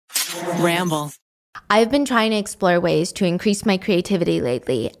Ramble. I've been trying to explore ways to increase my creativity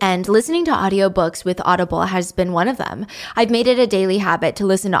lately, and listening to audiobooks with Audible has been one of them. I've made it a daily habit to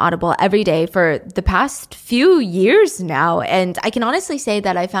listen to Audible every day for the past few years now, and I can honestly say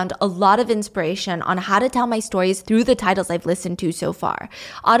that I found a lot of inspiration on how to tell my stories through the titles I've listened to so far.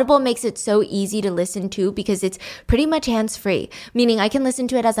 Audible makes it so easy to listen to because it's pretty much hands-free, meaning I can listen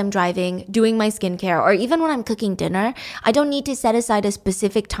to it as I'm driving, doing my skincare, or even when I'm cooking dinner. I don't need to set aside a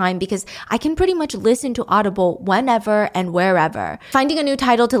specific time because I can pretty much listen to Audible whenever and wherever. Finding a new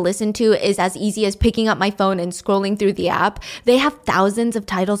title to listen to is as easy as picking up my phone and scrolling through the app. They have thousands of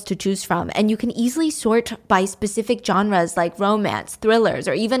titles to choose from, and you can easily sort by specific genres like romance, thrillers,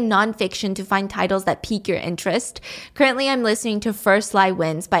 or even nonfiction to find titles that pique your interest. Currently, I'm listening to First Lie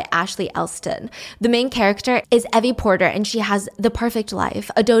Wins by Ashley Elston. The main character is Evie Porter, and she has the perfect life,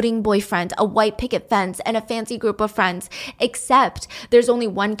 a doting boyfriend, a white picket fence, and a fancy group of friends, except there's only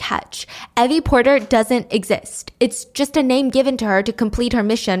one catch. Evie Porter doesn't exist. It's just a name given to her to complete her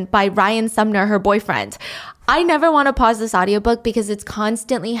mission by Ryan Sumner, her boyfriend. I never want to pause this audiobook because it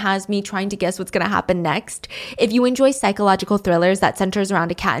constantly has me trying to guess what's going to happen next. If you enjoy psychological thrillers that centers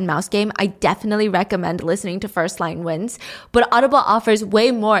around a cat and mouse game, I definitely recommend listening to First Lie Wins. But Audible offers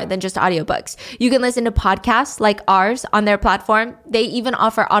way more than just audiobooks. You can listen to podcasts like ours on their platform. They even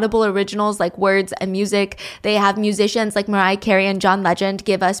offer Audible originals like Words and Music. They have musicians like Mariah Carey and John Legend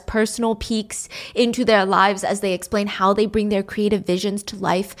give us personal peeks into their lives as they explain how they bring their creative visions to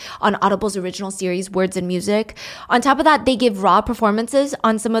life on Audible's original series, Words and Music. On top of that, they give raw performances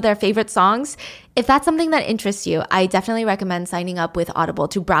on some of their favorite songs. If that's something that interests you, I definitely recommend signing up with Audible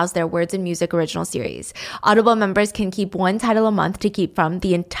to browse their Words and Music original series. Audible members can keep one title a month to keep from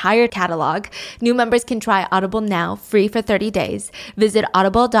the entire catalog. New members can try Audible now, free for 30 days. Visit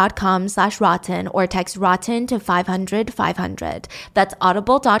audible.com/rotten or text rotten to 500-500. That's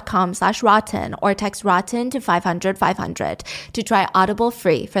audible.com/rotten or text rotten to 500-500 to try Audible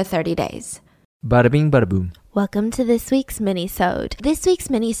free for 30 days. Bada bing, bada boom. Welcome to this week's mini-sode. This week's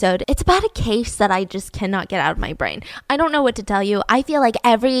mini-sode, it's about a case that I just cannot get out of my brain. I don't know what to tell you. I feel like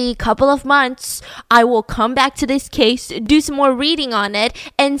every couple of months, I will come back to this case, do some more reading on it,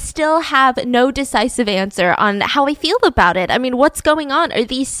 and still have no decisive answer on how I feel about it. I mean, what's going on? Are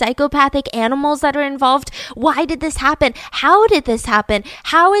these psychopathic animals that are involved? Why did this happen? How did this happen?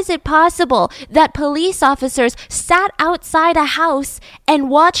 How is it possible that police officers sat outside a house and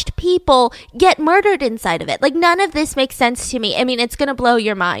watched people get murdered inside of it? Like, none of this makes sense to me. I mean, it's going to blow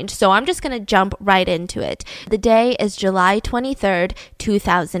your mind. So I'm just going to jump right into it. The day is July 23rd,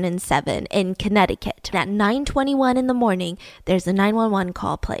 2007 in Connecticut. At 9:21 in the morning, there's a 911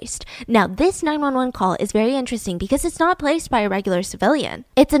 call placed. Now, this 911 call is very interesting because it's not placed by a regular civilian.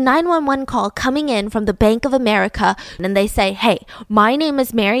 It's a 911 call coming in from the Bank of America, and they say, hey, my name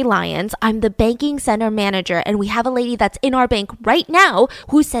is Mary Lyons. I'm the banking center manager, and we have a lady that's in our bank right now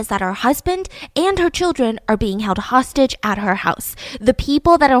who says that her husband and her children are being held hostage at her house. The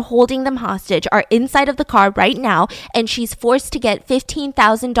people that are holding them hostage are inside of the car right now, and she's forced to get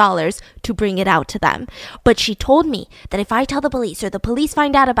 $15,000 to bring it out to them. But she told me that if I tell the police or the police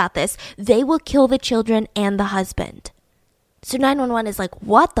find out about this, they will kill the children and the husband. So 911 is like,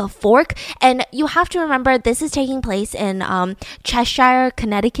 what the fork? And you have to remember, this is taking place in Cheshire,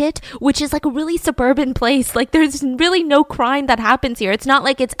 Connecticut, which is like a really suburban place. Like, there's really no crime that happens here. It's not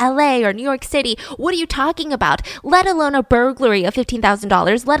like it's LA or New York City. What are you talking about? Let alone a burglary of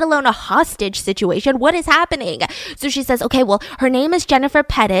 $15,000, let alone a hostage situation. What is happening? So she says, okay, well, her name is Jennifer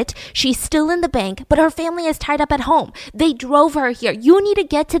Pettit. She's still in the bank, but her family is tied up at home. They drove her here. You need to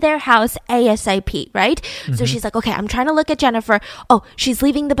get to their house ASAP, right? Mm-hmm. So she's like, okay, I'm trying to look at Jennifer. Oh, she's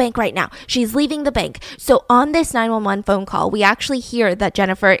leaving the bank right now. She's leaving the bank. So on this 911 phone call, we actually hear that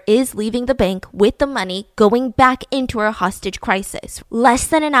Jennifer is leaving the bank with the money, going back into her hostage crisis. Less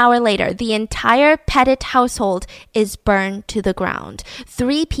than an hour later, the entire Pettit household is burned to the ground.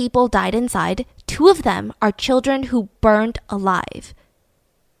 3 people died inside. 2 of them are children who burned alive,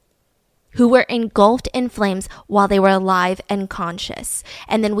 who were engulfed in flames while they were alive and conscious.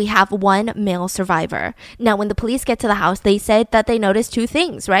 And then we have 1 male survivor. Now, when the police get to the house, they said that they noticed 2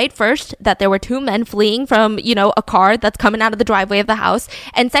 things, right? First, that there were 2 men fleeing from, a car that's coming out of the driveway of the house.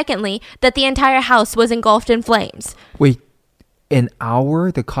 And secondly, that the entire house was engulfed in flames. Wait, an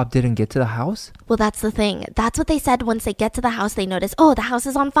hour the cop didn't get to the house? Well, that's the thing. That's what they said. Once they get to the house, they notice, oh, the house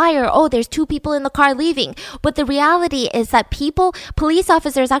is on fire. Oh, there's 2 people in the car leaving. But the reality is that police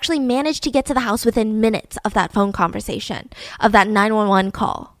officers actually managed to get to the house within minutes of that phone conversation, of that 911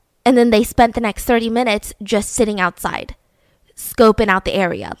 call. And then they spent the next 30 minutes just sitting outside. scoping out the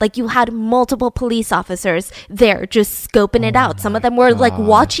area. Like you had multiple police officers there just scoping it out. Some of them were like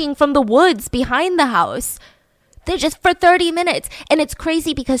watching from the woods behind the house. They're just for 30 minutes. And it's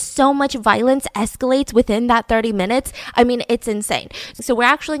crazy because so much violence escalates within that 30 minutes. I mean, it's insane. So we're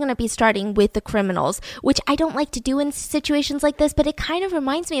actually going to be starting with the criminals, which I don't like to do in situations like this, but it kind of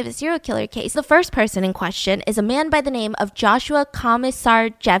reminds me of a serial killer case. The first person in question is a man by the name of Joshua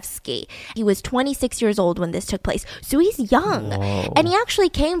Komisarjevsky. He was 26 years old when this took place. So he's young. Whoa. And he actually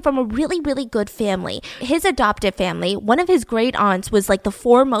came from a really, really good family. His adoptive family, one of his great aunts was like the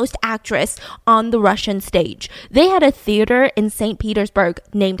foremost actress on the Russian stage. They had a theater in St. Petersburg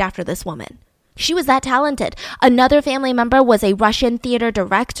named after this woman. She was that talented. Another family member was a Russian theater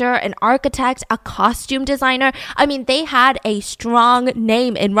director, an architect, a costume designer. I mean, they had a strong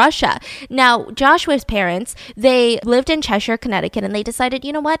name in Russia. Now, Joshua's parents, they lived in Cheshire, Connecticut, and they decided,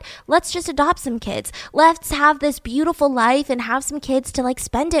 you know what? Let's just adopt some kids. Let's have this beautiful life and have some kids to like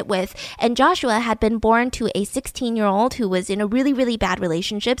spend it with. And Joshua had been born to a 16-year-old who was in a really, really bad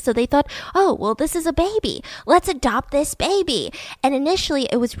relationship. So they thought, oh, well, this is a baby. Let's adopt this baby. And initially,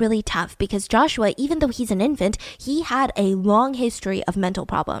 it was really tough because Joshua, even though he's an infant, he had a long history of mental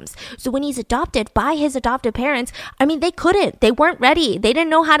problems. So when he's adopted by his adoptive parents, I mean, they weren't ready. They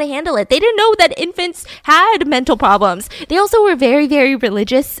didn't know how to handle it. They didn't know that infants had mental problems. They also were very, very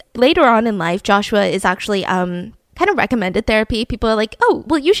religious. Later on in life, Joshua is actually, kind of recommended therapy. People are like, oh,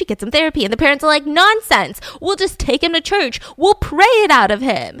 well, you should get some therapy. And the parents are like, nonsense. We'll just take him to church. We'll pray it out of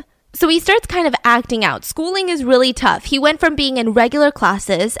him. So he starts kind of acting out. Schooling is really tough. He went from being in regular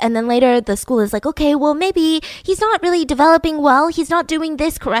classes, and then later the school is like, okay, well, maybe he's not really developing well. He's not doing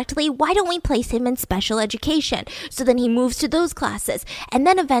this correctly. Why don't we place him in special education? So then he moves to those classes, and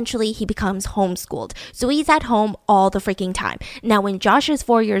then eventually he becomes homeschooled. So he's at home all the freaking time. Now, when Josh is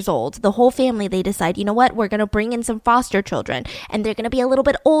 4 years old, the whole family, they decide, you know what? We're going to bring in some foster children, and they're going to be a little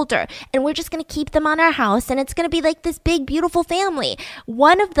bit older, and we're just going to keep them on our house, and it's going to be like this big, beautiful family.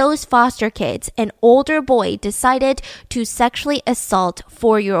 One of those foster kids, an older boy, decided to sexually assault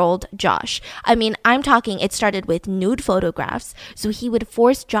 4-year-old Josh. I mean, I'm talking, it started with nude photographs. So he would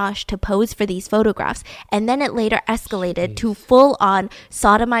force Josh to pose for these photographs. And then it later escalated to full on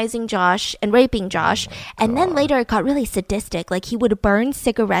sodomizing Josh and raping Josh. And then later it got really sadistic. Like he would burn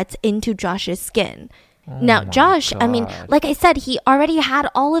cigarettes into Josh's skin. Now, Josh, I mean, like I said, he already had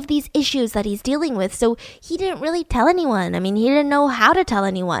all of these issues that he's dealing with, so he didn't really tell anyone. I mean, he didn't know how to tell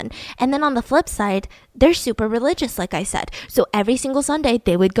anyone. And then on the flip side, they're super religious, like I said. So every single Sunday,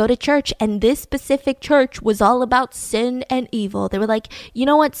 they would go to church, and this specific church was all about sin and evil. They were like, you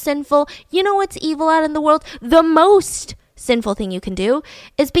know what's sinful? You know what's evil out in the world? The most sinful thing you can do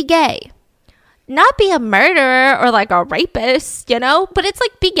is be gay. Not be a murderer or like a rapist, you know? But it's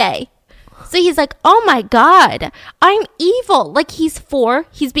like, be gay. So he's like, oh my God, I'm evil. Like he's 4,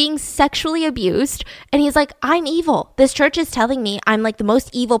 he's being sexually abused. And he's like, I'm evil. This church is telling me I'm like the most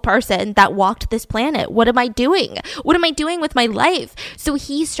evil person that walked this planet. What am I doing? What am I doing with my life? So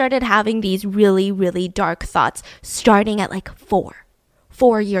he started having these really, really dark thoughts starting at like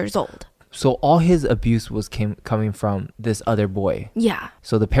 4 years old. So all his abuse was coming from this other boy. Yeah.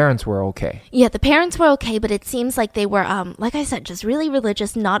 So the parents were okay. Yeah, the parents were okay, but it seems like they were, like I said, just really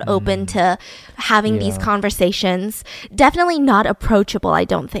religious, not open to having these conversations. Definitely not approachable, I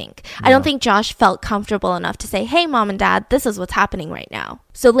don't think. I don't think Josh felt comfortable enough to say, hey, mom and dad, this is what's happening right now.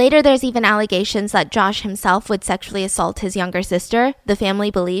 So later, there's even allegations that Josh himself would sexually assault his younger sister. The family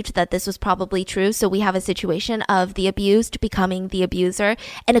believed that this was probably true, so we have a situation of the abused becoming the abuser.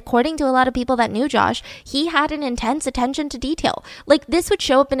 And according to a lot of people that knew Josh, he had an intense attention to detail. Like, this would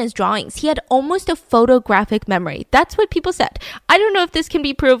show up in his drawings. He had almost a photographic memory. That's what people said. I don't know if this can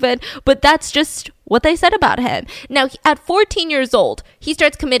be proven, but that's just what they said about him. Now, at 14 years old, he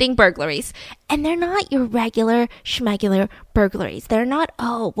starts committing burglaries. And they're not your regular schmegular burglaries. They're not,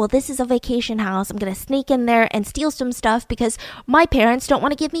 oh, well, this is a vacation house. I'm going to sneak in there and steal some stuff because my parents don't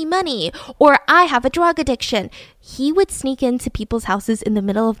want to give me money, or I have a drug addiction. He would sneak into people's houses in the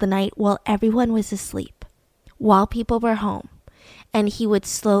middle of the night while everyone was asleep, while people were home. And he would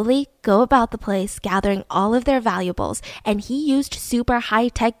slowly go about the place gathering all of their valuables. And he used super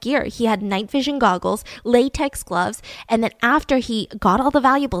high-tech gear. He had night vision goggles, latex gloves. And then after he got all the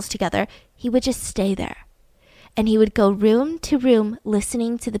valuables together, he would just stay there. And he would go room to room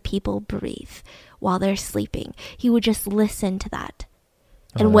listening to the people breathe while they're sleeping. He would just listen to that.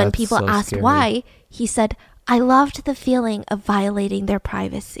 And when people asked why, he said, I loved the feeling of violating their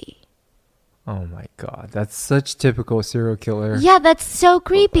privacy. Oh my god, that's such typical serial killer. Yeah, that's so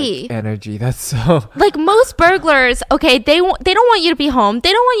creepy. Like, energy. That's so. Like most burglars, okay, they don't want you to be home.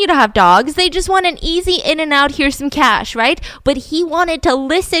 They don't want you to have dogs. They just want an easy in and out, here's some cash, right? But he wanted to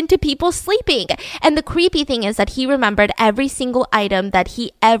listen to people sleeping. And the creepy thing is that he remembered every single item that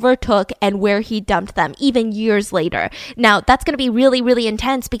he ever took and where he dumped them, even years later. Now, that's going to be really, really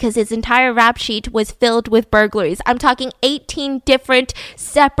intense because his entire rap sheet was filled with burglaries. I'm talking 18 different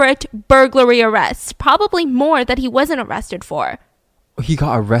separate burglary arrests, probably more that he wasn't arrested for. He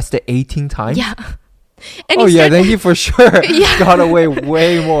got arrested 18 times? Yeah. And then he for sure got away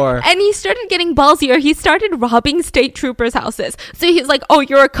way more. And he started getting ballsier. He started robbing state troopers' houses. So he's like, oh,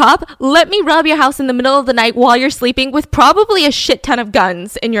 you're a cop? Let me rob your house in the middle of the night while you're sleeping with probably a shit ton of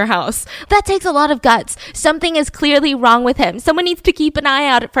guns in your house. That takes a lot of guts. Something is clearly wrong with him. Someone needs to keep an eye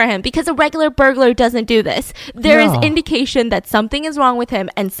out for him because a regular burglar doesn't do this. There is indication that something is wrong with him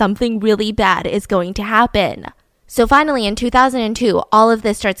and something really bad is going to happen. So finally, in 2002, all of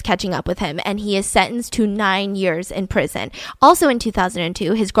this starts catching up with him, and he is sentenced to 9 years in prison. Also in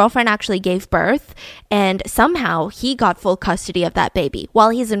 2002, his girlfriend actually gave birth, and somehow he got full custody of that baby while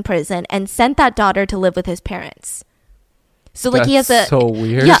he's in prison and sent that daughter to live with his parents. So like That's so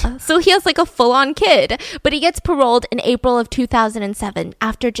weird. Yeah, so he has like a full-on kid, but he gets paroled in April of 2007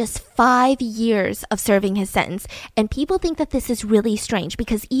 after just 5 years of serving his sentence. And people think that this is really strange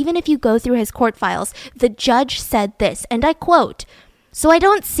because even if you go through his court files, the judge said this, and I quote, "So I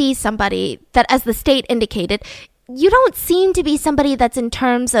don't see somebody that, as the state indicated, you don't seem to be somebody that's in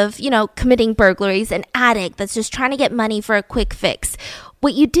terms of, committing burglaries, an addict that's just trying to get money for a quick fix.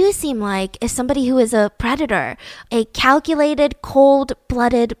 What you do seem like is somebody who is a predator, a calculated,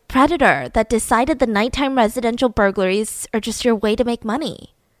 cold-blooded predator that decided the nighttime residential burglaries are just your way to make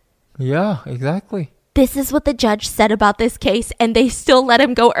money." Yeah, exactly. This is what the judge said about this case, and they still let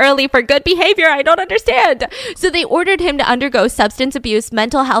him go early for good behavior. I don't understand. So they ordered him to undergo substance abuse,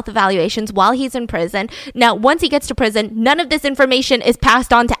 mental health evaluations while he's in prison. Now, once he gets to prison, none of this information is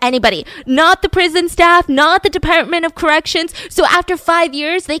passed on to anybody. Not the prison staff, not the Department of Corrections. So after 5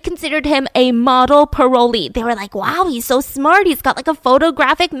 years, they considered him a model parolee. They were like, wow, he's so smart. He's got like a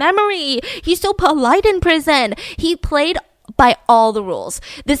photographic memory. He's so polite in prison. He played by all the rules.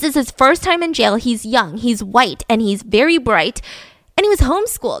 This is his first time in jail. He's young, he's white, and he's very bright. And he was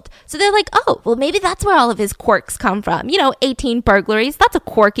homeschooled. So they're like, oh, well, maybe that's where all of his quirks come from. 18 burglaries. That's a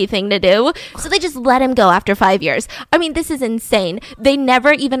quirky thing to do. So they just let him go after 5 years. I mean, this is insane. They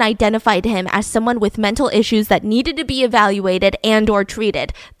never even identified him as someone with mental issues that needed to be evaluated and or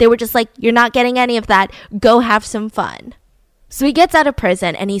treated. They were just like, you're not getting any of that. Go have some fun. So he gets out of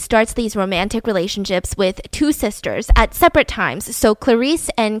prison and he starts these romantic relationships with two sisters at separate times. So Clarice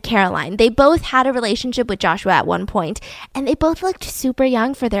and Caroline, they both had a relationship with Joshua at one point, and they both looked super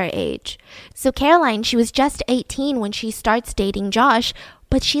young for their age. So Caroline, she was just 18 when she starts dating Josh,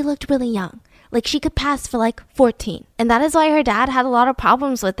 but she looked really young. Like she could pass for like 14. And that is why her dad had a lot of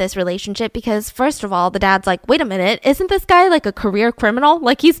problems with this relationship because first of all, the dad's like, wait a minute, isn't this guy like a career criminal?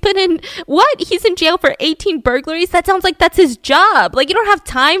 Like he's been in, what? He's in jail for 18 burglaries? That sounds like that's his job. Like you don't have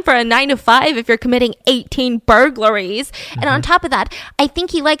time for a 9 to 5 if you're committing 18 burglaries. And on top of that, I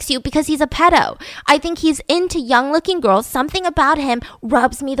think he likes you because he's a pedo. I think he's into young looking girls. Something about him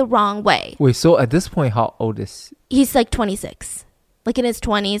rubs me the wrong way. Wait, so at this point, how old is He's like 26. Like in his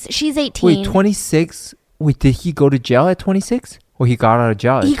 20s. She's 18. Wait, 26? Wait, did he go to jail at 26? Or he got out of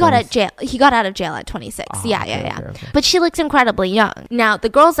jail at 26? He got out of jail at 26. Oh, yeah. Okay. But she looks incredibly young. Now, the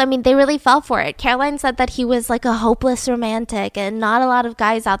girls, I mean, they really fell for it. Caroline said that he was like a hopeless romantic, and not a lot of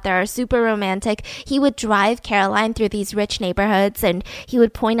guys out there are super romantic. He would drive Caroline through these rich neighborhoods, and he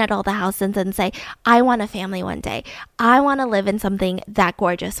would point at all the houses and say, I want a family one day. I want to live in something that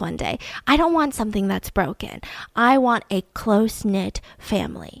gorgeous one day. I don't want something that's broken. I want a close-knit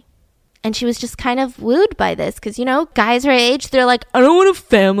family. And she was just kind of wooed by this because, guys her age, they're like, I don't want a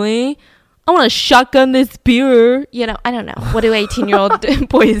family. I want to shotgun this beer. I don't know. What do 18-year-old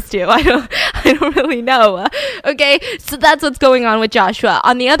boys do? I don't really know. Okay, so that's what's going on with Joshua.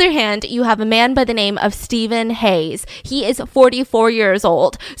 On the other hand, you have a man by the name of Stephen Hayes. He is 44 years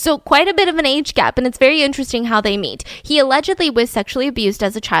old. So quite a bit of an age gap, and it's very interesting how they meet. He allegedly was sexually abused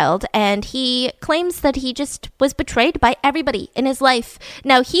as a child, and he claims that he just was betrayed by everybody in his life.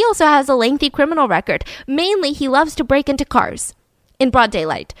 Now, he also has a lengthy criminal record. Mainly, he loves to break into cars in broad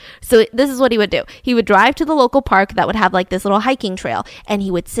daylight. So this is what he would do. He would drive to the local park that would have like this little hiking trail, and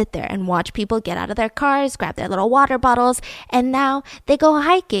he would sit there and watch people get out of their cars, grab their little water bottles, and now they go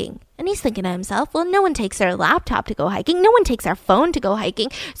hiking And he's thinking to himself, well, no one takes their laptop to go hiking. No one takes their phone to go hiking.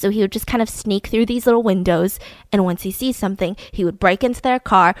 So he would just kind of sneak through these little windows. And once he sees something, he would break into their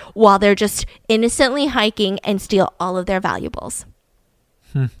car while they're just innocently hiking and steal all of their valuables.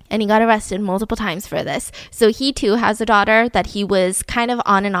 And he got arrested multiple times for this. So he too has a daughter that he was kind of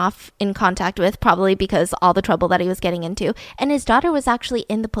on and off in contact with, probably because all the trouble that he was getting into. And his daughter was actually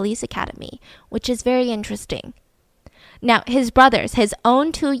in the police academy, which is very interesting. Now, his brothers, his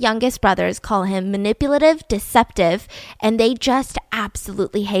own two youngest brothers, call him manipulative, deceptive, and they just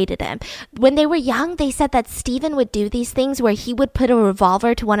absolutely hated him. When they were young, they said that Steven would do these things where he would put a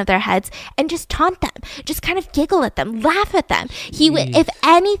revolver to one of their heads and just taunt them, just kind of giggle at them, laugh at them. He would, if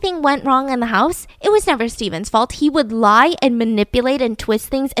anything went wrong in the house, it was never Steven's fault. He would lie and manipulate and twist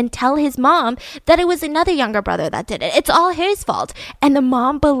things and tell his mom that it was another younger brother that did it. It's all his fault. And the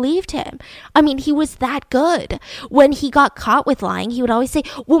mom believed him. I mean, he was that good. When he got caught with lying, he would always say,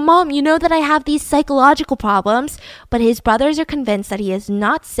 well, Mom, you know that I have these psychological problems. But his brothers are convinced that he is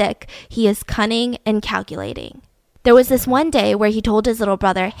not sick. He is cunning and calculating. There was this one day where he told his little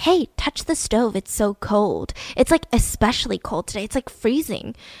brother, hey, touch the stove. It's so cold. It's like especially cold today. It's like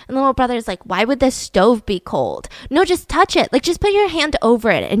freezing. And the little brother is like, why would the stove be cold? No, just touch it. Like, just put your hand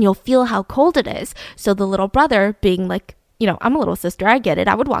over it and you'll feel how cold it is. So the little brother, being like, you know, I'm a little sister, I get it.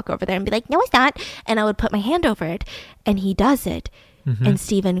 I would walk over there and be like, no, it's not. And I would put my hand over it. And he does it. And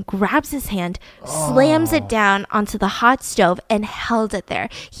Steven grabs his hand, slams it down onto the hot stove, and held it there.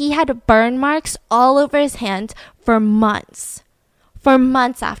 He had burn marks all over his hand for months. For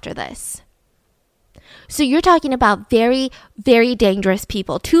months after this. So you're talking about very, very dangerous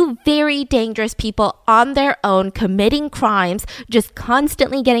people. Two very dangerous people on their own committing crimes, just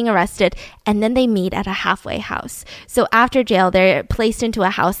constantly getting arrested, and then they meet at a halfway house. So after jail, they're placed into a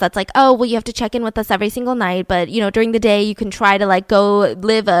house that's like, oh, well, you have to check in with us every single night, but, you know, during the day, you can try to, like, go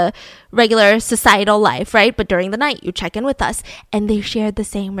live a regular societal life, right? But during the night, you check in with us. And they shared the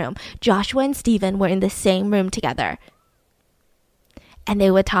same room. Joshua and Steven were in the same room together. And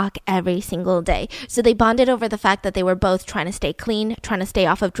they would talk every single day. So they bonded over the fact that they were both trying to stay clean, trying to stay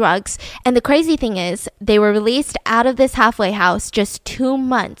off of drugs. And the crazy thing is, they were released out of this halfway house just 2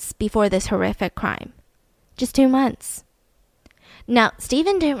 months before this horrific crime. Just 2 months. Now,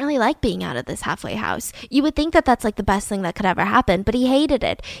 Steven didn't really like being out of this halfway house. You would think that that's like the best thing that could ever happen, but he hated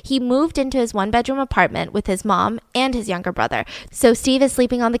it. He moved into his 1-bedroom apartment with his mom and his younger brother. So Steve is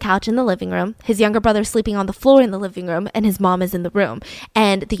sleeping on the couch in the living room, his younger brother sleeping on the floor in the living room, and his mom is in the room.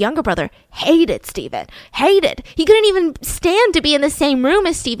 And the younger brother hated Steven. Hated. He couldn't even stand to be in the same room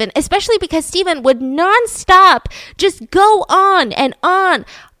as Steven, especially because Steven would nonstop just go on and on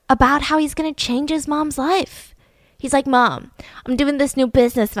about how he's going to change his mom's life. He's like, Mom, I'm doing this new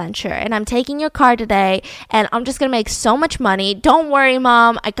business venture and I'm taking your car today and I'm just going to make so much money. Don't worry,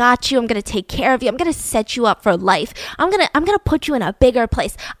 Mom. I got you. I'm going to take care of you. I'm going to set you up for life. I'm going to put you in a bigger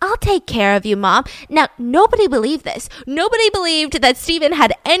place. I'll take care of you, Mom. Now, nobody believed this. Nobody believed that Steven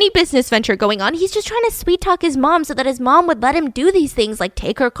had any business venture going on. He's just trying to sweet talk his mom so that his mom would let him do these things like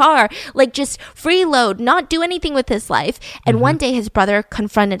take her car, like just freeload, not do anything with his life. And one day his brother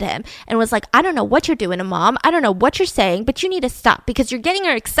confronted him and was like, I don't know what you're doing to Mom. I don't know what you're saying, but you need to stop because you're getting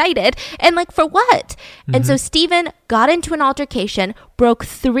her excited. And like, for what? And so Steven got into an altercation, broke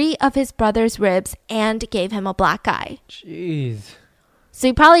 3 of his brother's ribs, and gave him a black eye. Jeez. So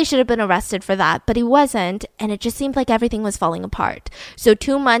he probably should have been arrested for that, but he wasn't, and it just seemed like everything was falling apart. So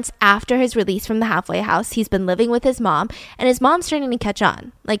 2 months after his release from the halfway house, he's been living with his mom, and his mom's starting to catch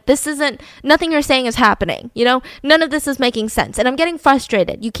on. Like, this isn't, nothing you're saying is happening, you know? None of this is making sense, and I'm getting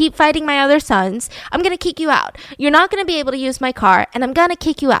frustrated. You keep fighting my other sons. I'm going to kick you out. You're not going to be able to use my car, and I'm going to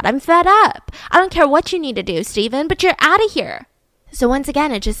kick you out. I'm fed up. I don't care what you need to do, Steven, but you're out of here. So once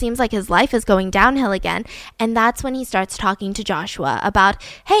again, it just seems like his life is going downhill again. And that's when he starts talking to Joshua about,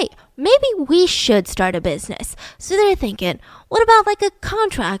 hey, maybe we should start a business. So they're thinking, what about like a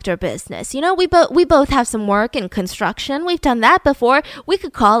contractor business? You know, we both have some work in construction. We've done that before. We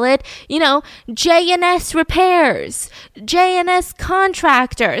could call it, you know, J&S Repairs, J&S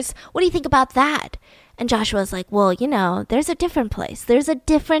Contractors. What do you think about that? And Joshua's like, well, you know, there's a different place. There's a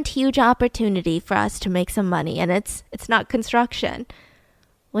different huge opportunity for us to make some money, and it's not construction.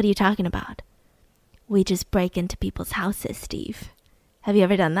 What are you talking about? We just break into people's houses, Steve. Have you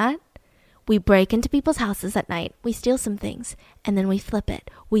ever done that? We break into people's houses at night, we steal some things, and then we flip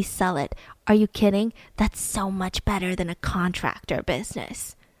it. We sell it. Are you kidding? That's so much better than a contractor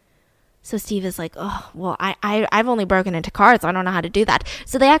business. So Steve is like, oh, well, I've only broken into cars. I don't know how to do that.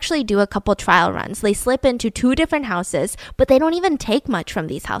 So they actually do a couple trial runs. They slip into 2 different houses, but they don't even take much from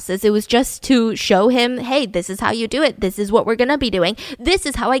these houses. It was just to show him, hey, this is how you do it. This is what we're going to be doing. This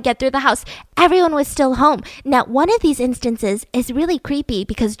is how I get through the house. Everyone was still home. Now, one of these instances is really creepy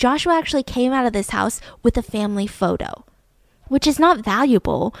because Joshua actually came out of this house with a family photo, which is not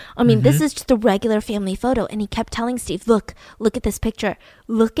valuable. I mean, this is just a regular family photo. And he kept telling Steve, look at this picture.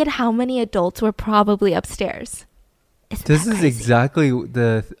 Look at how many adults were probably upstairs. This is exactly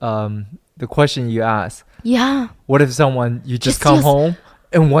the question you asked. Yeah. What if someone, you just come home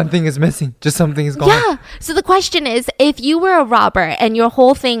and one thing is missing, just something is gone? Yeah. So the question is, if you were a robber and your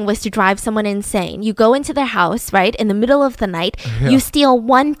whole thing was to drive someone insane, you go into their house, right, in the middle of the night, you steal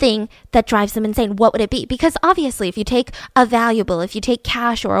one thing that drives them insane, what would it be? Because obviously, if you take a valuable, if you take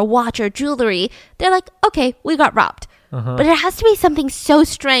cash or a watch or jewelry, they're like, okay, we got robbed. But it has to be something so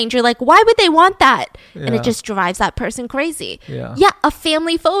strange. You're like, why would they want that? And it just drives that person crazy. Yeah, a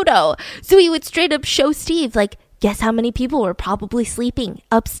family photo. So he would straight up show Steve, like, guess how many people were probably sleeping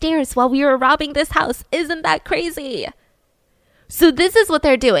upstairs while we were robbing this house? Isn't that crazy? So this is what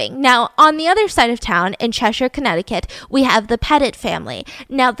they're doing. Now, on the other side of town in Cheshire, Connecticut, we have the Pettit family.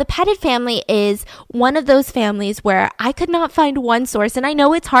 Now, the Pettit family is one of those families where I could not find one source, and I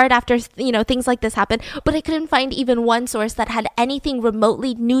know it's hard after, things like this happen, but I couldn't find even one source that had anything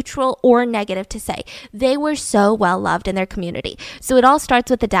remotely neutral or negative to say. They were so well loved in their community. So it all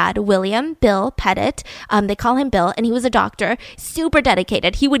starts with the dad, William Bill Pettit. They call him Bill, and he was a doctor, super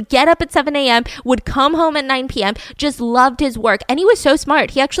dedicated. He would get up at 7 a.m., would come home at 9 p.m., just loved his work. And he was so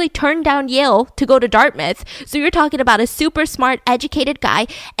smart. He actually turned down Yale to go to Dartmouth. So you're talking about a super smart, educated guy.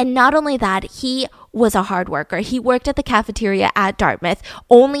 And not only that, he was a hard worker. He worked at the cafeteria at Dartmouth,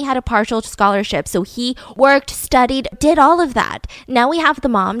 only had a partial scholarship. So he worked, studied, did all of that. Now we have the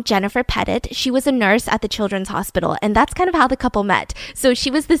mom, Jennifer Pettit. She was a nurse at the Children's Hospital, and that's kind of how the couple met. So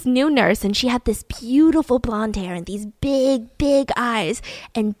she was this new nurse, and she had this beautiful blonde hair and these big, big eyes.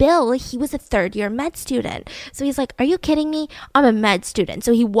 And Bill, he was a third-year med student. So he's like, are you kidding me? I'm a med student.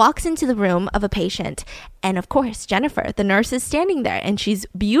 So he walks into the room of a patient, and of course, Jennifer, the nurse, is standing there, and she's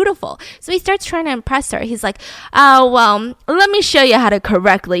beautiful. So he starts trying to impress her. He's like, oh, well, let me show you how to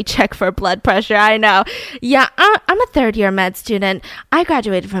correctly check for blood pressure. I know. Yeah, I'm a third-year med student. I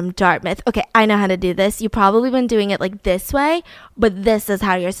graduated from Dartmouth. Okay, I know how to do this. You've probably been doing it like this way, but this is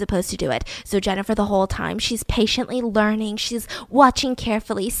how you're supposed to do it. So Jennifer, the whole time, she's patiently learning. She's watching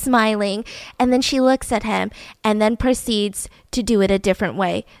carefully, smiling, and then she looks at him and then proceeds to do it a different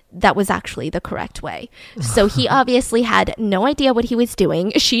way that was actually the correct way. So he obviously had no idea what he was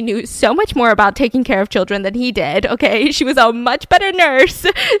doing. She knew so much more about taking care of children than he did, okay? She was a much better nurse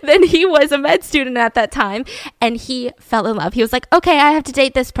than he was a med student at that time. And he fell in love. He was like, okay, I have to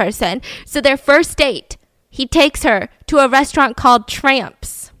date this person. So their first date, he takes her to a restaurant called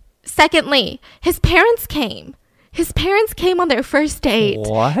Tramps. Secondly, his parents came. His parents came on their first date.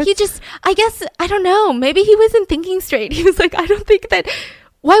 What? He just, I guess, I don't know. Maybe he wasn't thinking straight. He was like, I don't think that,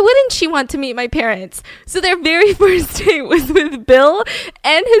 why wouldn't she want to meet my parents? So their very first date was with Bill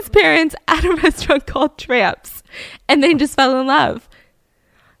and his parents at a restaurant called Tramps. And they just fell in love.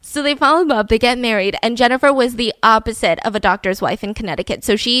 So they fall in love, they get married, and Jennifer was the opposite of a doctor's wife in Connecticut.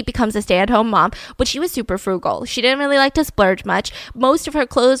 So she becomes a stay-at-home mom, but she was super frugal. She didn't really like to splurge much. Most of her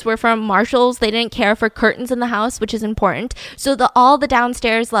clothes were from Marshalls. They didn't care for curtains in the house, which is important. So all the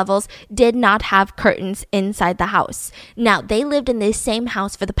downstairs levels did not have curtains inside the house. Now, they lived in this same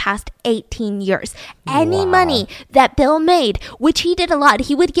house for the past 18 years. Any money that Bill made, which he did a lot,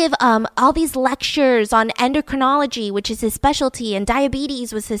 he would give all these lectures on endocrinology, which is his specialty, and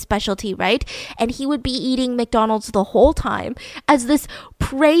diabetes was his specialty, right? And he would be eating McDonald's the whole time as this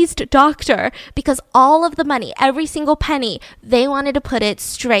praised doctor because all of the money, every single penny, they wanted to put it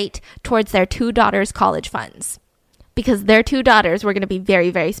straight towards their 2 daughters' college funds, because their 2 daughters were going to be very,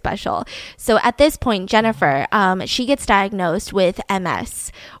 very special. So at this point, Jennifer, she gets diagnosed with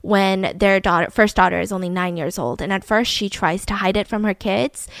MS when their first daughter is only 9 years old. And at first, she tries to hide it from her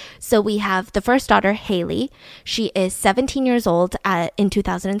kids. So we have the first daughter, Haley. She is 17 years old in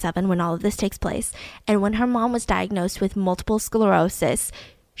 2007 when all of this takes place. And when her mom was diagnosed with multiple sclerosis,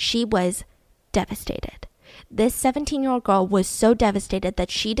 she was devastated. This 17-year-old girl was so devastated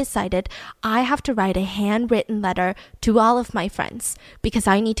that she decided, I have to write a handwritten letter to all of my friends because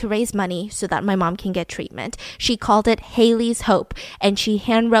I need to raise money so that my mom can get treatment. She called it Haley's Hope, and she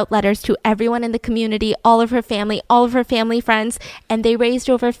handwrote letters to everyone in the community, all of her family friends, and they raised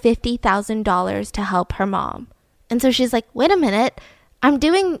over $50,000 to help her mom. And so she's like, wait a minute, I'm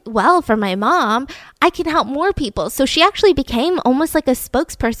doing well for my mom. I can help more people. So she actually became almost like a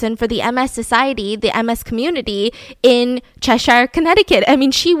spokesperson for the MS Society, the MS community in Cheshire, Connecticut. I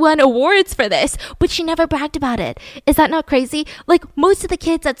mean, she won awards for this, but she never bragged about it. Is that not crazy? Like most of the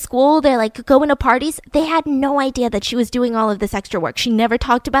kids at school, they're like going to parties. They had no idea that she was doing all of this extra work. She never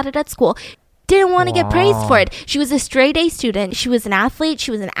talked about it at school. Didn't want to get praised for it. She was a straight A student. She was an athlete.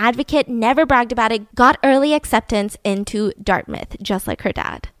 She was an advocate, never bragged about it, got early acceptance into Dartmouth, just like her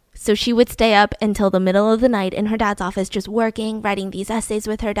dad. So she would stay up until the middle of the night in her dad's office, just working, writing these essays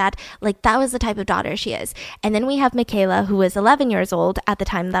with her dad. Like that was the type of daughter she is. And then we have Michaela, who was 11 years old at the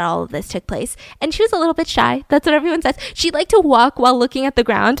time that all of this took place. And she was a little bit shy. That's what everyone says. She liked to walk while looking at the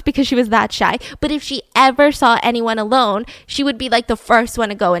ground because she was that shy. But if she ever saw anyone alone, she would be like the first one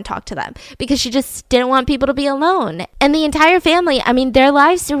to go and talk to them because she just didn't want people to be alone. And the entire family, I mean, their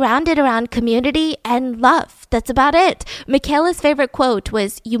lives surrounded around community and love. That's about it. Michaela's favorite quote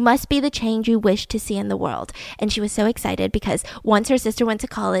was, "You must be the change you wish to see in the world." And she was so excited because once her sister went to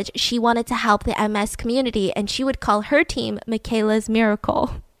college, she wanted to help the MS community and she would call her team Michaela's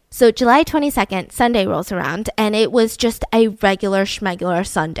Miracle. So July 22nd, Sunday rolls around, and it was just a regular schmegular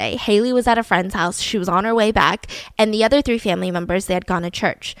Sunday. Haley was at a friend's house. She was on her way back, and the other 3 family members, they had gone to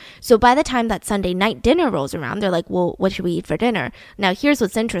church. So by the time that Sunday night dinner rolls around, they're like, well, what should we eat for dinner? Now, here's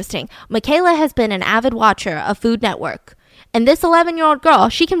what's interesting. Michaela has been an avid watcher of Food Network. And this 11-year-old girl,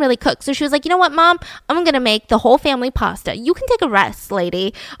 she can really cook. So she was like, you know what, Mom? I'm going to make the whole family pasta. You can take a rest,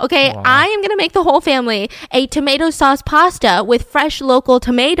 lady. Okay, wow. I am going to make the whole family a tomato sauce pasta with fresh local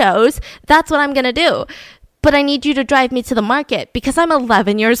tomatoes. That's what I'm going to do. But I need you to drive me to the market because I'm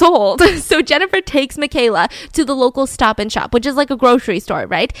 11 years old. So Jennifer takes Michaela to the local Stop and Shop, which is like a grocery store,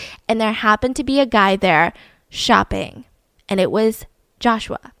 right? And there happened to be a guy there shopping. And it was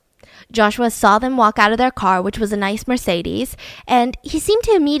Joshua. Joshua saw them walk out of their car, which was a nice Mercedes, and he seemed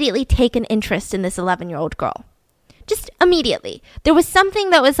to immediately take an interest in this 11-year-old girl. Just immediately. There was something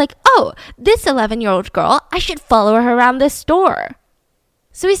that was like, oh, this 11-year-old girl, I should follow her around this store.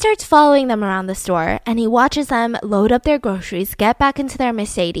 So he starts following them around the store, and he watches them load up their groceries, get back into their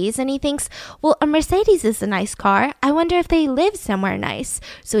Mercedes, and he thinks, well, a Mercedes is a nice car. I wonder if they live somewhere nice.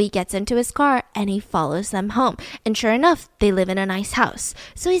 So he gets into his car, and he follows them home. And sure enough, they live in a nice house.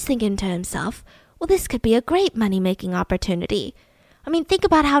 So he's thinking to himself, well, this could be a great money-making opportunity. I mean, think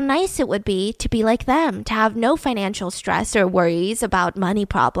about how nice it would be to be like them, to have no financial stress or worries about money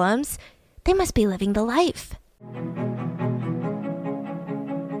problems. They must be living the life.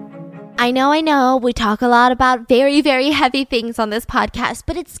 I know, we talk a lot about very, very heavy things on this podcast,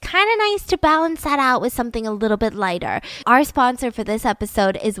 but it's kind of nice to balance that out with something a little bit lighter. Our sponsor for this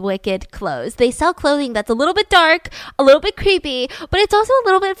episode is Wicked Clothes. They sell clothing that's a little bit dark, a little bit creepy, but it's also a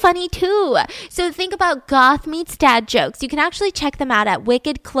little bit funny too. So think about goth meets dad jokes. You can actually check them out at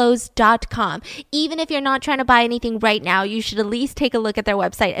wickedclothes.com. Even if you're not trying to buy anything right now, you should at least take a look at their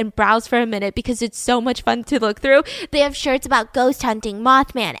website and browse for a minute because it's so much fun to look through. They have shirts about ghost hunting,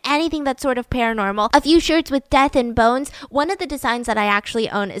 Mothman, anything that's sort of paranormal. A few shirts with death and bones. One of the designs that I actually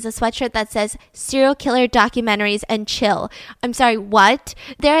own is a sweatshirt that says serial killer documentaries and chill. I'm sorry, what?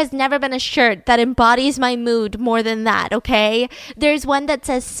 There has never been a shirt that embodies my mood more than that, okay? There's one that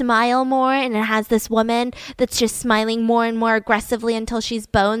says smile more, and it has this woman that's just smiling more and more aggressively until she's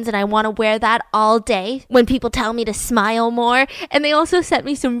bones, and I want to wear that all day when people tell me to smile more. And they also sent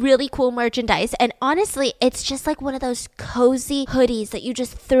me some really cool merchandise, and honestly, it's just like one of those cozy hoodies that you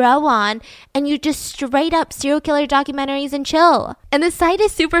just throw on and you just straight up serial killer documentaries and chill. And the site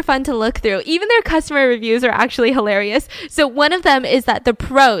is super fun to look through. Even their customer reviews are actually hilarious. So one of them is that the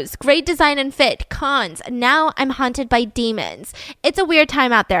pros, great design and fit. Cons, now I'm haunted by demons. It's a weird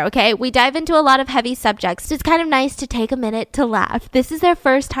time out there, okay? We dive into a lot of heavy subjects, so it's kind of nice to take a minute to laugh. This is their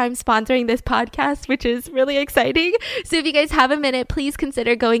first time sponsoring this podcast, which is really exciting. So if you guys have a minute, please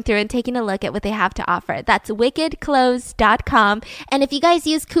consider going through and taking a look at what they have to offer. That's wickedclothes.com. And if you guys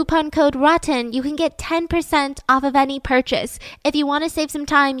use coupon code ROTTEN, you can get 10% off of any purchase. If you want to save some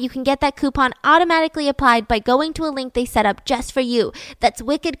time, you can get that coupon automatically applied by going to a link they set up just for you. That's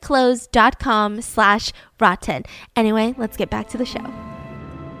wickedclothes.com/rotten. Anyway, let's get back to the show.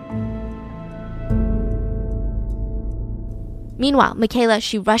 Meanwhile, Michaela,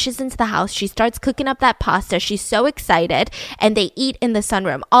 she rushes into the house. She starts cooking up that pasta. She's so excited. And they eat in the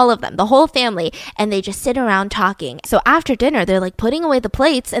sunroom, all of them, the whole family. And they just sit around talking. So after dinner, they're like putting away the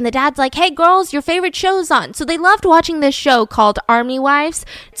plates. And the dad's like, hey, girls, your favorite show's on. So they loved watching this show called Army Wives.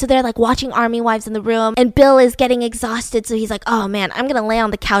 So they're like watching Army Wives in the room. And Bill is getting exhausted. So he's like, oh, man, I'm going to lay on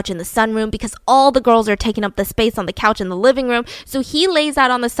the couch in the sunroom because all the girls are taking up the space on the couch in the living room. So he lays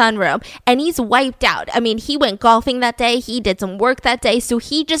out on the sunroom and he's wiped out. I mean, he went golfing that day. He did some doesn't work that day, so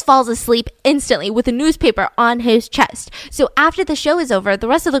he just falls asleep instantly with a newspaper on his chest. So after the show is over, the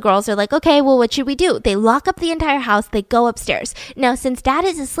rest of the girls are like, okay, well, what should we do? They lock up the entire house. They go upstairs. Now, since dad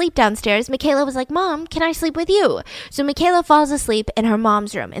is asleep downstairs, Michaela was like, Mom, can I sleep with you? So Michaela falls asleep in her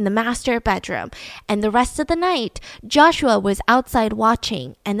mom's room, in the master bedroom. And the rest of the night, Joshua was outside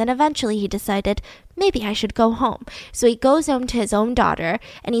watching. And then eventually he decided, maybe I should go home. So he goes home to his own daughter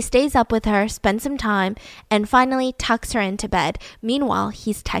and he stays up with her, spends some time, and finally tucks her into bed. Meanwhile,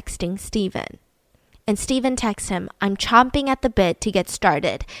 he's texting Steven. And Steven texts him, I'm chomping at the bit to get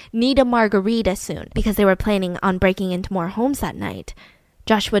started. Need a margarita soon, because they were planning on breaking into more homes that night.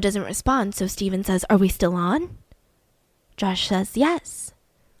 Joshua doesn't respond, so Steven says, are we still on? Josh says, yes.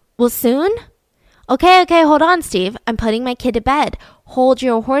 Well, soon? Okay, hold on, Steve. I'm putting my kid to bed. Hold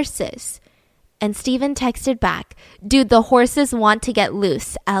your horses. And Steven texted back, dude, the horses want to get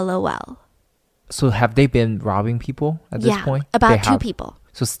loose, LOL. So have they been robbing people at this point? Yeah, about 2 people.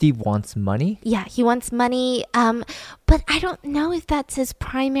 So Steve wants money? Yeah, he wants money, but I don't know if that's his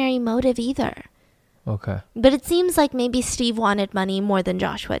primary motive either. Okay. But it seems like maybe Steve wanted money more than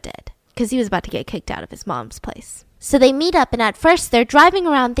Joshua did, because he was about to get kicked out of his mom's place. So they meet up, and at first they're driving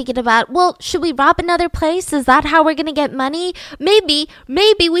around thinking about, well, should we rob another place? Is that how we're going to get money? Maybe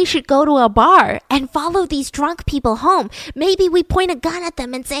we should go to a bar and follow these drunk people home. Maybe we point a gun at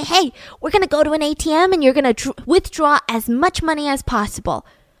them and say, hey, we're going to go to an ATM and you're going to withdraw as much money as possible.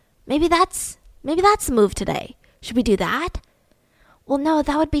 Maybe that's the move today. Should we do that? Well, no,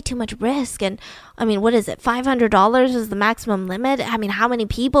 that would be too much risk. And I mean, what is it? $500 is the maximum limit. I mean, how many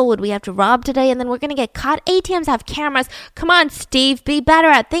people would we have to rob today? And then we're going to get caught. ATMs have cameras. Come on, Steve, be better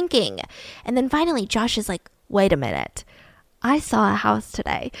at thinking. And then finally, Josh is like, wait a minute. I saw a house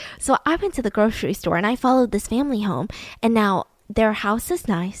today. So I went to the grocery store and I followed this family home. And now their house is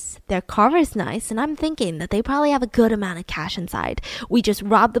nice, their car is nice, and I'm thinking that they probably have a good amount of cash inside. We just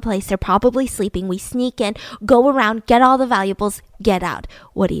rob the place, they're probably sleeping, we sneak in, go around, get all the valuables, get out.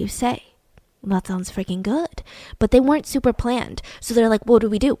 What do you say? Well, that sounds freaking good. But they weren't super planned. So they're like, what do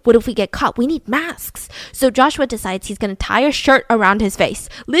we do? What if we get caught? We need masks. So Joshua decides he's going to tie a shirt around his face.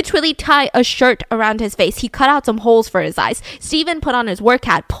 Literally tie a shirt around his face. He cut out some holes for his eyes. Steven put on his work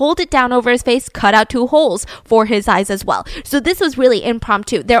hat, pulled it down over his face, cut out 2 holes for his eyes as well. So this was really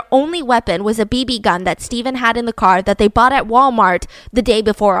impromptu. Their only weapon was a BB gun that Steven had in the car that they bought at Walmart the day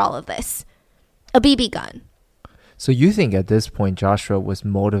before all of this. A BB gun. So you think at this point Joshua was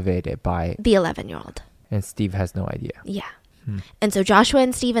motivated by the 11-year-old. And Steve has no idea. Yeah. And so Joshua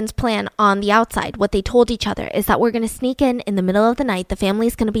and Steven's plan on the outside, what they told each other is that we're going to sneak in the middle of the night. The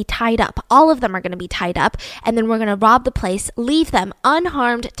family's going to be tied up. All of them are going to be tied up. And then we're going to rob the place, leave them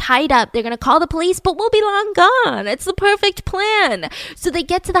unharmed, tied up. They're going to call the police, but we'll be long gone. It's the perfect plan. So they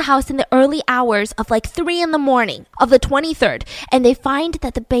get to the house in the early hours of like 3 in the morning of the 23rd. And they find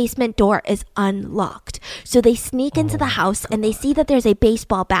that the basement door is unlocked. So they sneak into the house and they see that there's a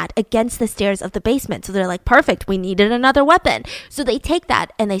baseball bat against the stairs of the basement. So they're like, perfect. We needed another weapon. So they take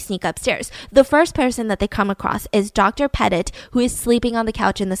that and they sneak upstairs. The first person that they come across is Dr. Pettit, who is sleeping on the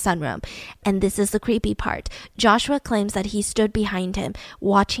couch in the sunroom. And this is the creepy part. Joshua claims that he stood behind him,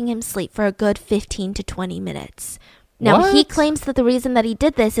 watching him sleep for a good 15 to 20 minutes. Now, he claims that the reason that he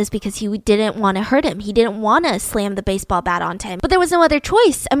did this is because he didn't want to hurt him. He didn't want to slam the baseball bat onto him. But there was no other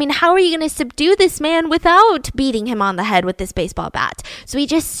choice. I mean, how are you going to subdue this man without beating him on the head with this baseball bat? So he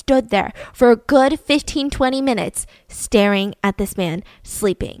just stood there for a good 15, 20 minutes staring at this man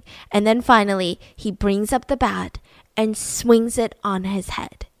sleeping. And then finally, he brings up the bat and swings it on his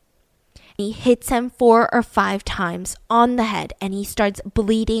head. He hits him 4 or 5 times on the head and he starts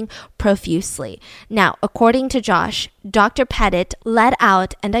bleeding profusely. Now, according to Josh, Dr. Pettit let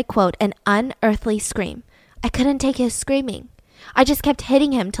out, and I quote, an unearthly scream. I couldn't take his screaming. I just kept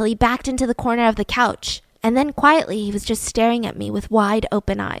hitting him till he backed into the corner of the couch. And then quietly, he was just staring at me with wide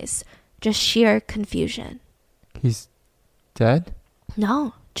open eyes. Just sheer confusion. He's dead?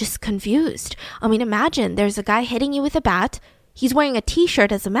 No, just confused. I mean, imagine there's a guy hitting you with a bat. He's wearing a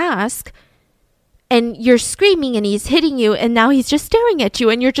t-shirt as a mask. And you're screaming and he's hitting you and now he's just staring at you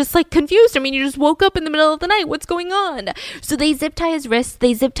and you're just like confused. I mean, you just woke up in the middle of the night. What's going on? So they zip tie his wrists,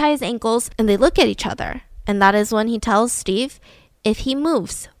 they zip tie his ankles, and they look at each other. And that is when he tells Steve, if he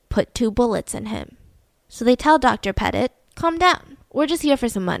moves, put 2 bullets in him. So they tell Dr. Pettit, calm down. We're just here for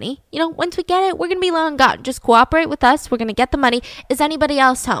some money. You know, once we get it, we're going to be long gone. Just cooperate with us. We're going to get the money. Is anybody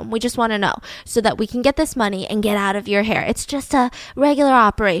else home? We just want to know so that we can get this money and get out of your hair. It's just a regular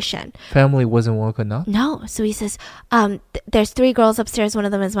operation. Family wasn't woke enough? No. So he says, there's 3 girls upstairs. One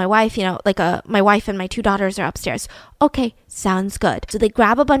of them is my wife. You know, like my wife and my 2 daughters are upstairs. Okay, sounds good. So they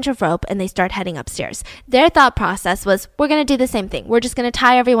grab a bunch of rope and they start heading upstairs. Their thought process was, we're going to do the same thing. We're just going to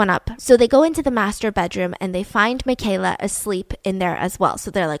tie everyone up. So they go into the master bedroom and they find Michaela asleep in there as well. So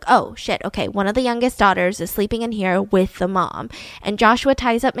they're like, oh shit, okay, one of the youngest daughters is sleeping in here with the mom. And Joshua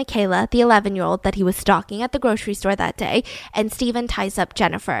ties up Michaela, the 11-year-old that he was stalking at the grocery store that day, and Steven ties up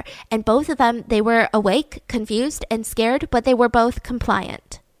Jennifer. And both of them, they were awake, confused, and scared, but they were both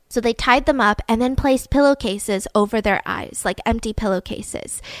compliant. So they tied them up and then placed pillowcases over their eyes, like empty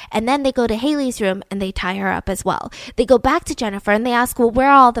pillowcases. And then they go to Haley's room and they tie her up as well. They go back to Jennifer and they ask, well, where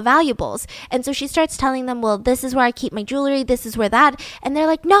are all the valuables? And so she starts telling them, well, this is where I keep my jewelry. This is where that. And they're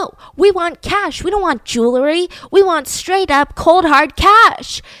like, no, we want cash. We don't want jewelry. We want straight up cold hard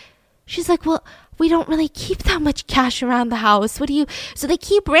cash. She's like, well, we don't really keep that much cash around the house. What do you... So they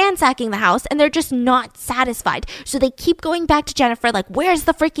keep ransacking the house and they're just not satisfied. So they keep going back to Jennifer like, where's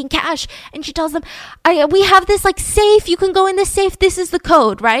the freaking cash? And she tells them, we have this like safe. You can go in this safe. This is the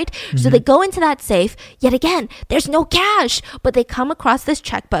code, right? Mm-hmm. So they go into that safe. Yet again, there's no cash. But they come across this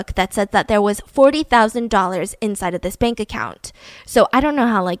checkbook that said that there was $40,000 inside of this bank account. So I don't know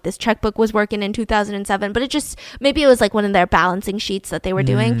how like this checkbook was working in 2007, but it just... Maybe it was like one of their balancing sheets that they were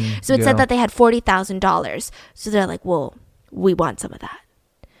doing. So it said that they had $40,000. So they're like, well, we want some of that.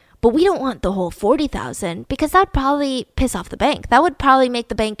 But we don't want the whole $40,000 because that'd probably piss off the bank. That would probably make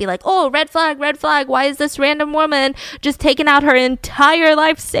the bank be like, oh, red flag, red flag. Why is this random woman just taking out her entire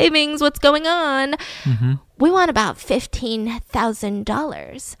life savings? What's going on? Mm-hmm. We want about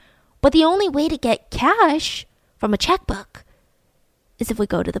 $15,000. But the only way to get cash from a checkbook is if we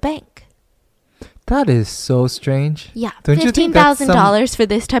go to the bank. That is so strange. Yeah, $15,000 for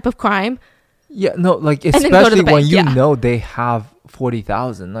this type of crime. Yeah, no, like especially when you know they have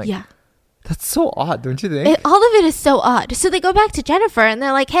 40,000. Like, yeah, that's so odd, don't you think? All of it is so odd. So they go back to Jennifer and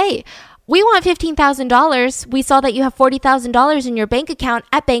they're like, "Hey, we want $15,000. We saw that you have $40,000 in your bank account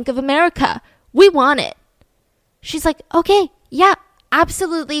at Bank of America. We want it." She's like, "Okay, yeah,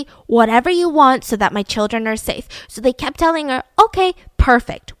 absolutely, whatever you want, so that my children are safe." So they kept telling her, "Okay,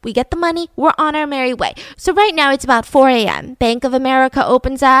 perfect. We get the money. We're on our merry way." So right now it's about 4 a.m. Bank of America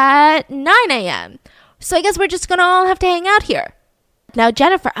opens at 9 a.m. So I guess we're just going to all have to hang out here. Now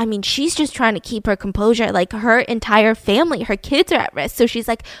Jennifer, I mean, she's just trying to keep her composure. Like her entire family, her kids are at risk. So she's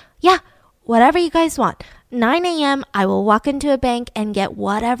like, yeah, whatever you guys want. 9 a.m. I will walk into a bank and get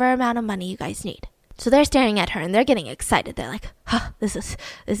whatever amount of money you guys need. So they're staring at her and they're getting excited. They're like, huh, this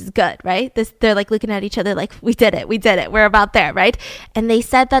is good, right? They're like looking at each other like, we did it. We're about there, right? And they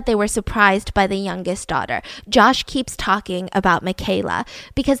said that they were surprised by the youngest daughter. Josh keeps talking about Michaela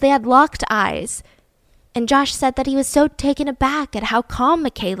because they had locked eyes. And Josh said that he was so taken aback at how calm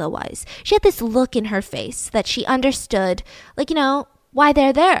Michaela was. She had this look in her face that she understood, like, you know, why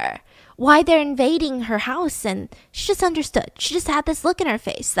they're there. Why they're invading her house, and she just understood. She just had this look in her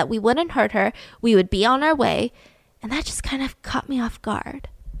face that we wouldn't hurt her, we would be on our way, and that just kind of caught me off guard.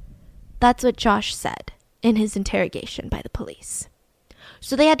 That's what Josh said in his interrogation by the police.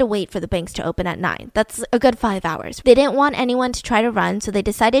 So they had to wait for the banks to open at 9. That's a good 5 hours. They didn't want anyone to try to run, so they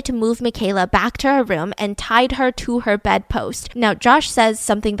decided to move Michaela back to her room and tied her to her bedpost. Now, Josh says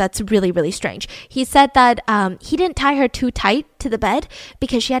something that's really, really strange. He said that he didn't tie her too tight to the bed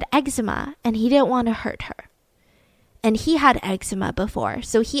because she had eczema and he didn't want to hurt her. And he had eczema before,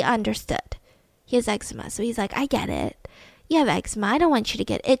 so he understood. He has eczema, so he's like, I get it. You have eczema. I don't want you to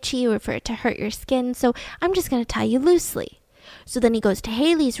get itchy or for it to hurt your skin, so I'm just going to tie you loosely. So then he goes to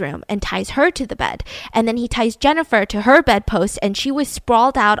Haley's room and ties her to the bed. And then he ties Jennifer to her bedpost, and she was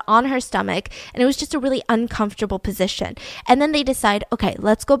sprawled out on her stomach. And it was just a really uncomfortable position. And then they decide, okay,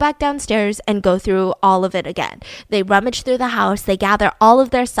 let's go back downstairs and go through all of it again. They rummage through the house. They gather all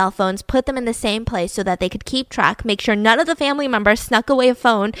of their cell phones, put them in the same place so that they could keep track, make sure none of the family members snuck away a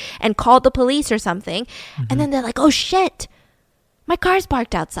phone and called the police or something. Mm-hmm. And then they're like, oh shit, my car's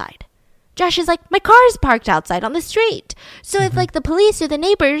parked outside. Josh is like, my car is parked outside on the street. So if like the police or the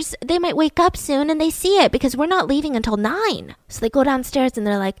neighbors, they might wake up soon and they see it because we're not leaving until 9. So they go downstairs and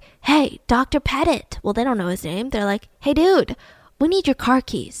they're like, hey, Dr. Pettit. Well, they don't know his name. They're like, hey, dude, we need your car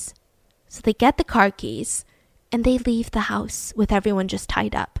keys. So they get the car keys and they leave the house with everyone just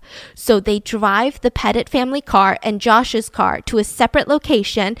tied up. So they drive the Pettit family car and Josh's car to a separate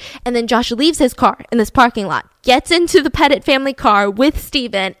location. And then Josh leaves his car in this parking lot, gets into the Pettit family car with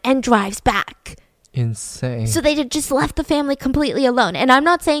Steven and drives back Insane. So they just left the family completely alone. And I'm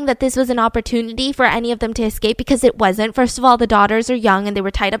not saying that this was an opportunity for any of them to escape, because it wasn't. First of all, the daughters are young and they were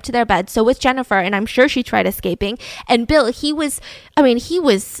tied up to their bed. So was Jennifer, and I'm sure she tried escaping. And Bill, he was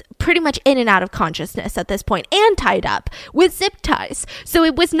pretty much in and out of consciousness at this point and tied up with zip ties. So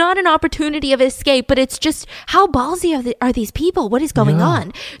it was not an opportunity of escape, but it's just how ballsy are these people? What is going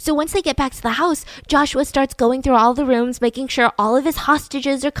on? So once they get back to the house, Joshua starts going through all the rooms, making sure all of his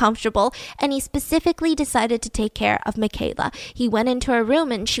hostages are comfortable, and he specifically decided to take care of Michaela. He went into her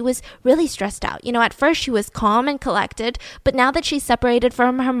room and she was really stressed out. You know, at first she was calm and collected, but now that she's separated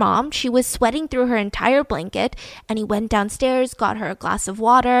from her mom, she was sweating through her entire blanket, and he went downstairs, got her a glass of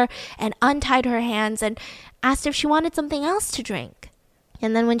water, and untied her hands and asked if she wanted something else to drink.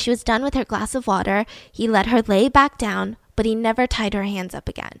 And then when she was done with her glass of water, he let her lay back down, but he never tied her hands up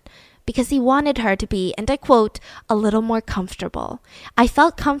again, because he wanted her to be, and I quote, a little more comfortable. I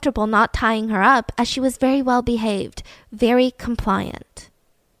felt comfortable not tying her up, as she was very well behaved, very compliant.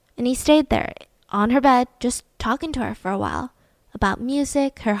 And he stayed there on her bed, just talking to her for a while about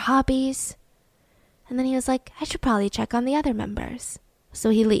music, her hobbies. And then he was like, I should probably check on the other members. So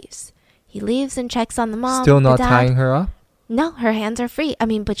he leaves. He leaves and checks on the mom. Still not tying her up? No, her hands are free.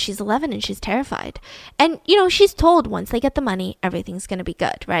 But she's 11 and she's terrified. And, she's told once they get the money, everything's going to be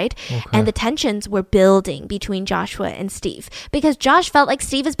good, right? Okay. And the tensions were building between Joshua and Steve, because Josh felt like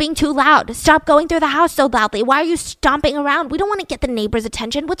Steve is being too loud. Stop going through the house so loudly. Why are you stomping around? We don't want to get the neighbors'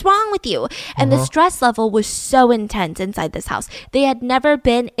 attention. What's wrong with you? And the stress level was so intense inside this house. They had never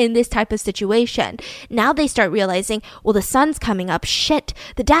been in this type of situation. Now they start realizing, well, the sun's coming up. Shit,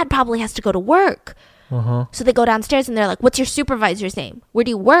 the dad probably has to go to work. So they go downstairs and they're like, what's your supervisor's name? Where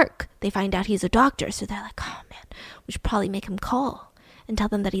do you work? They find out he's a doctor. So they're like, oh man, we should probably make him call and tell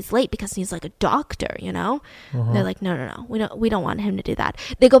them that he's late because he's like a doctor, They're like, no, we don't want him to do that.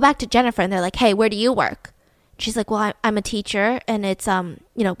 They go back to Jennifer and they're like, hey, where do you work? She's like, well, I'm a teacher, and it's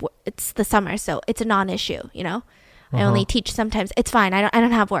it's the summer, so it's a non-issue, I only teach sometimes. It's fine. I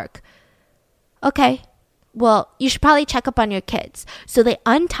don't have work. Okay. Well, you should probably check up on your kids. So they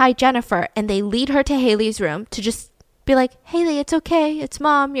untie Jennifer and they lead her to Haley's room to just be like, Haley, it's okay. It's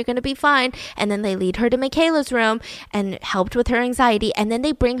mom. You're going to be fine. And then they lead her to Michaela's room and helped with her anxiety. And then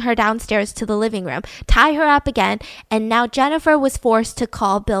they bring her downstairs to the living room, tie her up again. And now Jennifer was forced to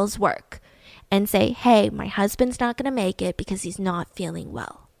call Bill's work and say, hey, my husband's not going to make it because he's not feeling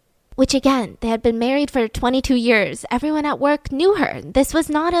well. Which again, they had been married for 22 years. Everyone at work knew her. This was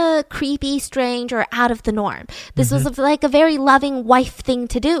not a creepy, strange, or out of the norm. This was like a very loving wife thing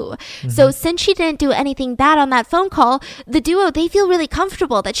to do. So since she didn't do anything bad on that phone call, the duo, they feel really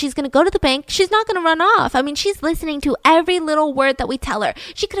comfortable that she's going to go to the bank. She's not going to run off. She's listening to every little word that we tell her.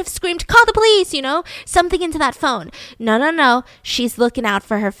 She could have screamed, call the police, something into that phone. No. She's looking out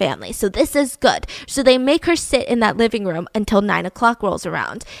for her family. So this is good. So they make her sit in that living room until 9 o'clock rolls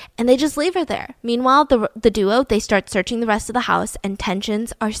around. And they just leave her there. Meanwhile, the duo, they start searching the rest of the house, and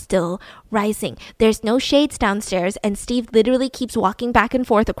tensions are still rising. There's no shades downstairs, and Steve literally keeps walking back and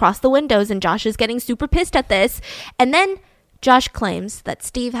forth across the windows, and Josh is getting super pissed at this. And then Josh claims that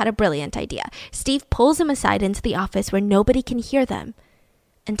Steve had a brilliant idea. Steve pulls him aside into the office where nobody can hear them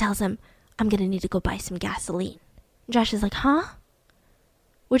and tells him, I'm going to need to go buy some gasoline. Josh is like, huh?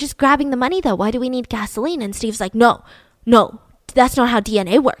 We're just grabbing the money though. Why do we need gasoline? And Steve's like, no. That's not how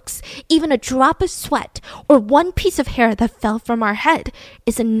DNA works. Even a drop of sweat or one piece of hair that fell from our head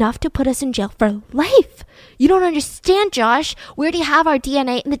is enough to put us in jail for life. You don't understand, Josh. We already have our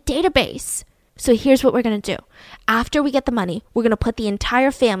DNA in the database. So here's what we're going to do. After we get the money, we're going to put the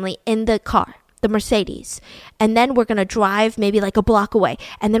entire family in the car, the Mercedes. And then we're going to drive maybe like a block away.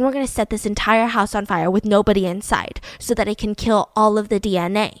 And then we're going to set this entire house on fire with nobody inside so that it can kill all of the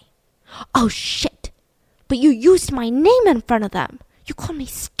DNA. Oh, shit. But you used my name in front of them. You called me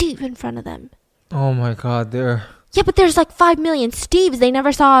Steve in front of them. Oh my God, Yeah, but there's like 5 million Steves. They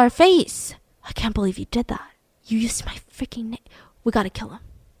never saw our face. I can't believe you did that. You used my freaking name. We gotta kill him.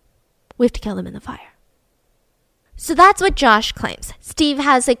 We have to kill him in the fire. So that's what Josh claims. Steve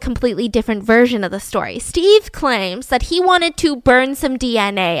has a completely different version of the story. Steve claims that he wanted to burn some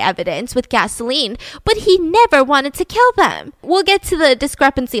DNA evidence with gasoline, but he never wanted to kill them. We'll get to the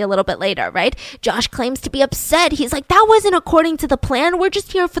discrepancy a little bit later, right? Josh claims to be upset. He's like, that wasn't according to the plan. We're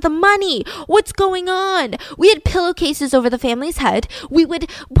just here for the money. What's going on? We had pillowcases over the family's head. We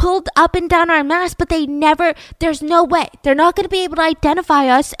would pull up and down our masks, but there's no way. They're not going to be able to identify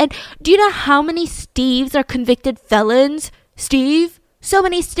us. And do you know how many Steves are convicted felons? Steve? So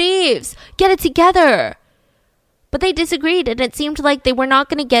many Steves. Get it together. But they disagreed, and it seemed like they were not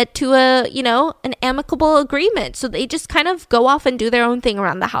going to get to an amicable agreement. So they just kind of go off and do their own thing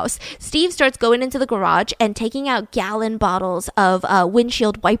around the house. Steve starts going into the garage and taking out gallon bottles of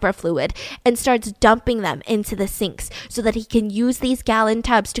windshield wiper fluid and starts dumping them into the sinks so that he can use these gallon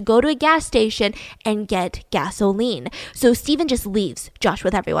tubs to go to a gas station and get gasoline. So Steven just leaves Josh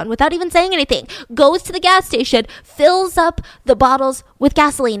with everyone without even saying anything, goes to the gas station, fills up the bottles with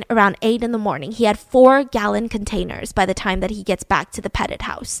gasoline around 8 in the morning. He had 4-gallon containers by the time that he gets back to the Pettit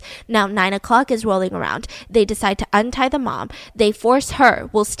house. Now 9 o'clock is rolling around. They decide to untie the mom. They force her,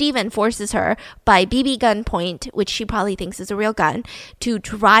 Steven forces her by BB gun point, which she probably thinks is a real gun, to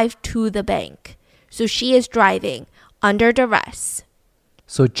drive to the bank. So she is driving under duress.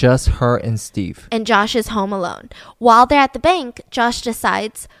 So just her and Steve. And Josh is home alone. While they're at the bank, Josh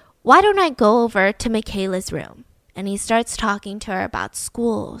decides, why don't I go over to Michaela's room? And he starts talking to her about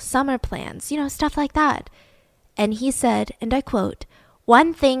school, summer plans, stuff like that. And he said, and I quote,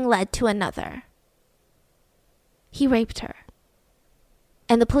 one thing led to another. He raped her.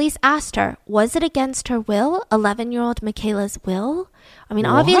 And the police asked her, was it against her will? 11-year-old Michaela's will? I mean,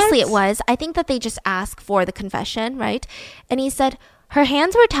 obviously it was. I think that they just asked for the confession, right? And he said, her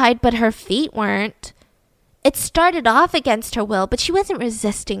hands were tied, but her feet weren't. It started off against her will, but she wasn't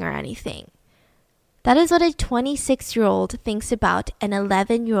resisting or anything. That is what a 26-year-old thinks about an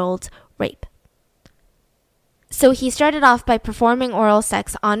 11-year-old's rape. So he started off by performing oral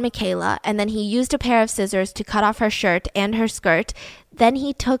sex on Michaela, and then he used a pair of scissors to cut off her shirt and her skirt. Then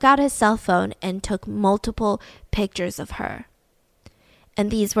he took out his cell phone and took multiple pictures of her. And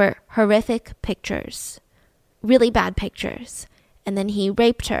these were horrific pictures, really bad pictures. And then he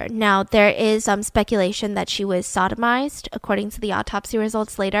raped her. Now, there is speculation that she was sodomized, according to the autopsy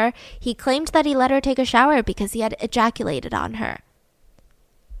results later. He claimed that he let her take a shower because he had ejaculated on her.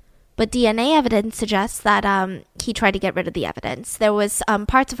 But DNA evidence suggests that he tried to get rid of the evidence. There was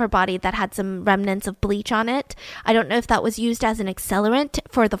parts of her body that had some remnants of bleach on it. I don't know if that was used as an accelerant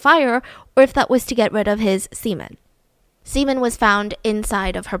for the fire or if that was to get rid of his semen. Semen was found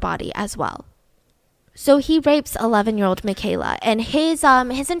inside of her body as well. So he rapes 11-year-old Michaela, and his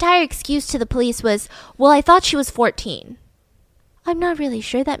entire excuse to the police was, well, I thought she was 14. I'm not really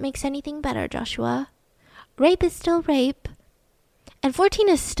sure that makes anything better, Joshua. Rape is still rape. And 14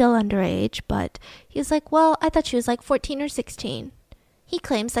 is still underage, but he's like, well, I thought she was like 14 or 16. He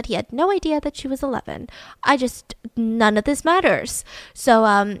claims that he had no idea that she was 11. None of this matters.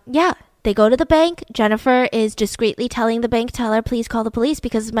 So, they go to the bank. Jennifer is discreetly telling the bank teller, please call the police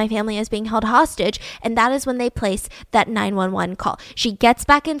because my family is being held hostage. And that is when they place that 911 call. She gets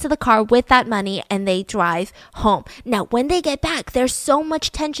back into the car with that money and they drive home. Now, when they get back, there's so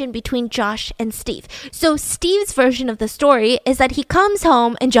much tension between Josh and Steve. So Steve's version of the story is that he comes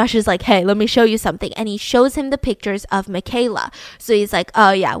home and Josh is like, hey, let me show you something. And he shows him the pictures of Michaela. So he's like,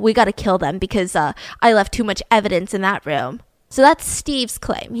 oh yeah, we got to kill them because I left too much evidence in that room. So that's Steve's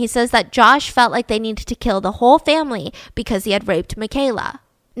claim. He says that Josh felt like they needed to kill the whole family because he had raped Michaela.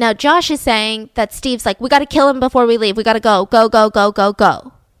 Now, Josh is saying that Steve's like, we got to kill him before we leave. We got to go.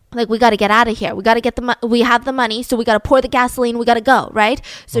 Like, we got to get out of here. We got to get we have the money, so we got to pour the gasoline. We got to go, right?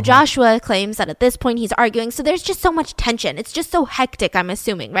 So Joshua claims that at this point he's arguing. So there's just so much tension. It's just so hectic, I'm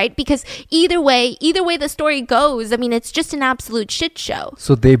assuming, right? Because either way the story goes, I mean, it's just an absolute shit show.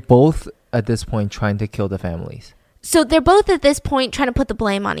 So they both, at this point, trying to kill the families. So they're both at this point trying to put the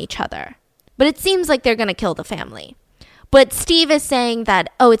blame on each other. But it seems like they're going to kill the family. But Steve is saying that,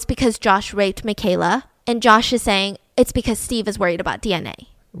 it's because Josh raped Michaela. And Josh is saying it's because Steve is worried about DNA.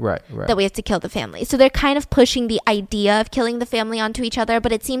 Right. That we have to kill the family. So they're kind of pushing the idea of killing the family onto each other,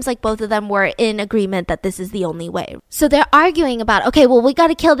 but it seems like both of them were in agreement that this is the only way. So they're arguing about, okay, well, we got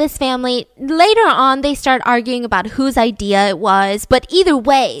to kill this family. Later on, they start arguing about whose idea it was, but either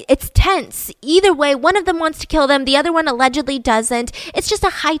way, it's tense. Either way, one of them wants to kill them, the other one allegedly doesn't. It's just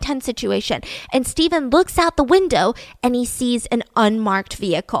a high tense situation. And Steven looks out the window and he sees an unmarked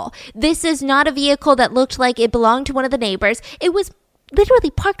vehicle. This is not a vehicle that looked like it belonged to one of the neighbors. It was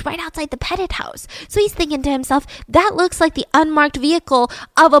literally parked right outside the Pettit house. So he's thinking to himself, that looks like the unmarked vehicle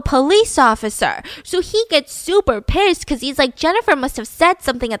of a police officer. So he gets super pissed because he's like, Jennifer must have said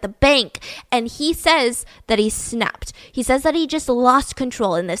something at the bank. And he says that he snapped. He says that he just lost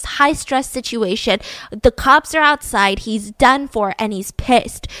control in this high stress situation. The cops are outside. He's done for and he's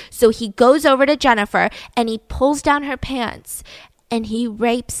pissed. So he goes over to Jennifer and he pulls down her pants and he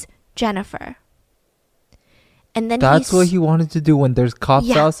rapes Jennifer. And then that's what he wanted to do when there's cops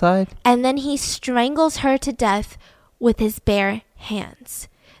outside? And then he strangles her to death with his bare hands.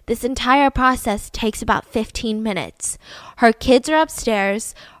 This entire process takes about 15 minutes. Her kids are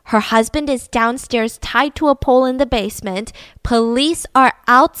upstairs. Her husband is downstairs tied to a pole in the basement. Police are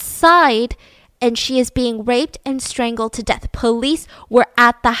outside, and she is being raped and strangled to death. Police were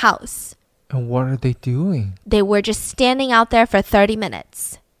at the house. And what are they doing? They were just standing out there for 30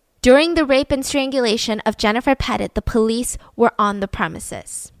 minutes. During the rape and strangulation of Jennifer Petit, the police were on the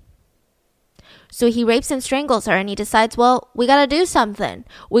premises. So he rapes and strangles her, and he decides, well, we got to do something.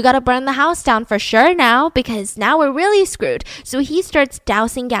 We got to burn the house down for sure now, because now we're really screwed. So he starts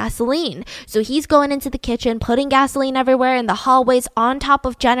dousing gasoline. So he's going into the kitchen, putting gasoline everywhere in the hallways, on top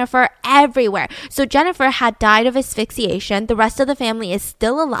of Jennifer, everywhere. So Jennifer had died of asphyxiation. The rest of the family is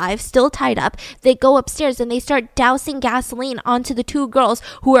still alive, still tied up. They go upstairs and they start dousing gasoline onto the two girls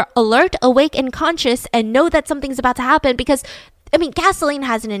who are alert, awake, and conscious and know that something's about to happen, because gasoline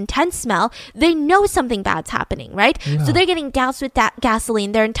has an intense smell. They know something bad's happening, right? Yeah. So they're getting doused with that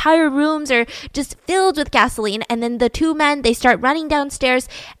gasoline. Their entire rooms are just filled with gasoline. And then the two men, they start running downstairs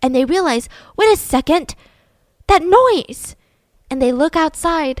and they realize, wait a second, that noise. And they look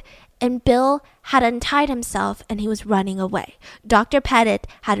outside, and Bill had untied himself and he was running away. Dr. Petit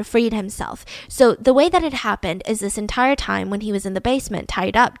had freed himself. So the way that it happened is this entire time when he was in the basement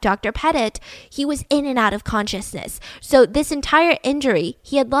tied up, Dr. Petit, he was in and out of consciousness. So this entire injury,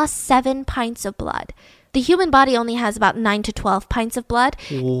 he had lost 7 pints of blood. The human body only has about 9 to 12 pints of blood.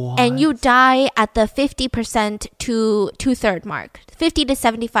 What? And you die at the 50% to 2/3 mark. 50 to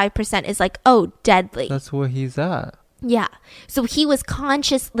 75% is like, oh, deadly. That's where he's at. Yeah. So he was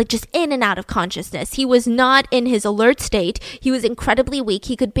conscious, like just in and out of consciousness. He was not in his alert state. He was incredibly weak.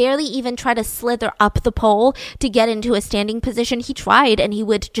 He could barely even try to slither up the pole to get into a standing position. He tried and he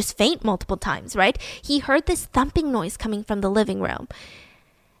would just faint multiple times, right? He heard this thumping noise coming from the living room.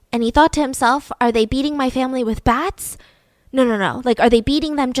 And he thought to himself, are they beating my family with bats? No. Like, are they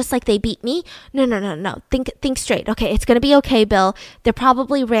beating them just like they beat me? No. Think straight. Okay, it's going to be okay, Bill. They're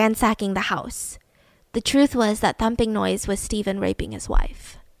probably ransacking the house. The truth was that thumping noise was Stephen raping his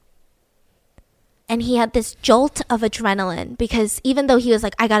wife. And he had this jolt of adrenaline because even though he was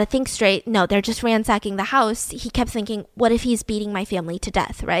like, I gotta think straight, no, they're just ransacking the house, he kept thinking, what if he's beating my family to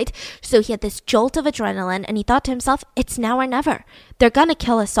death, right? So he had this jolt of adrenaline and he thought to himself, it's now or never. They're gonna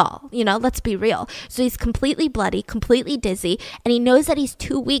kill us all, let's be real. So he's completely bloody, completely dizzy, and he knows that he's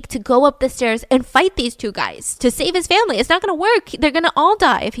too weak to go up the stairs and fight these two guys to save his family. It's not gonna work. They're gonna all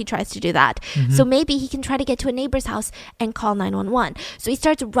die if he tries to do that. Mm-hmm. So maybe he can try to get to a neighbor's house and call 911. So he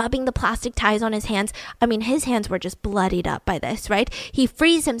starts rubbing the plastic ties on his hands. His hands were just bloodied up by this, right? He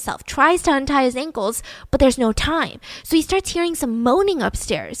frees himself, tries to untie his ankles, but there's no time. So he starts hearing some moaning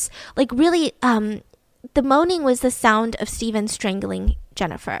upstairs. Like really, the moaning was the sound of Stephen strangling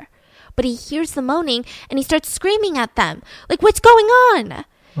Jennifer. But he hears the moaning and he starts screaming at them. Like, what's going on?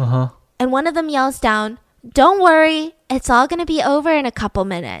 Uh-huh. And one of them yells down, don't worry, it's all going to be over in a couple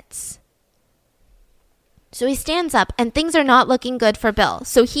minutes. So he stands up and things are not looking good for Bill.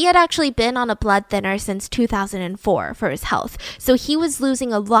 So he had actually been on a blood thinner since 2004 for his health. So he was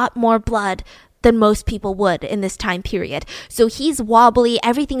losing a lot more blood than most people would in this time period. So he's wobbly,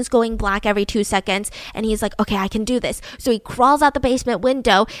 everything's going black every 2 seconds, and he's like, okay, I can do this. So he crawls out the basement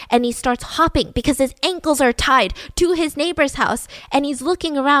window and he starts hopping because his ankles are tied to his neighbor's house, and he's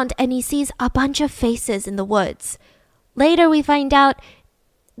looking around and he sees a bunch of faces in the woods. Later we find out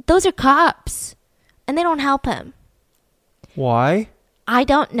those are cops. And they don't help him. Why? I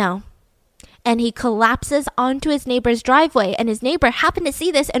don't know. And he collapses onto his neighbor's driveway. And his neighbor happened to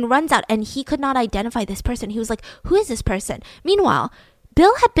see this and runs out. And he could not identify this person. He was like, who is this person? Meanwhile,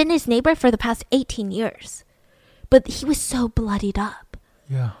 Bill had been his neighbor for the past 18 years. But he was so bloodied up.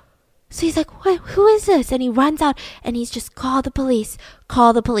 Yeah. So he's like, who is this? And he runs out and he's just, call the police.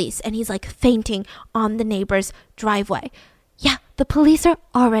 And he's like fainting on the neighbor's driveway. Yeah, the police are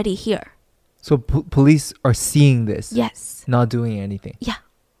already here. So police are seeing this? Yes. Not doing anything? Yeah.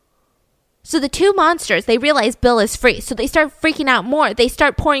 So the two monsters, they realize Bill is free. So they start freaking out more. They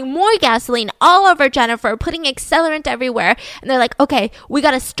start pouring more gasoline all over Jennifer, putting accelerant everywhere. And they're like, okay, we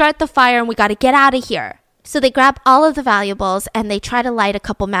got to start the fire and we got to get out of here. So they grab all of the valuables and they try to light a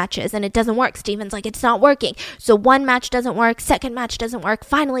couple matches and it doesn't work. Steven's like, it's not working. So one match doesn't work. Second match doesn't work.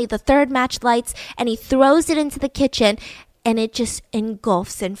 Finally, the third match lights and he throws it into the kitchen. And it just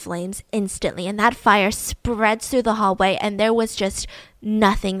engulfs in flames instantly. And that fire spreads through the hallway. And there was just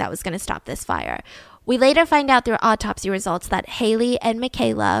nothing that was going to stop this fire. We later find out through autopsy results that Haley and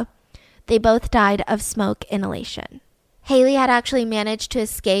Michaela, they both died of smoke inhalation. Haley had actually managed to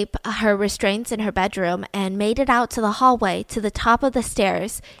escape her restraints in her bedroom and made it out to the hallway to the top of the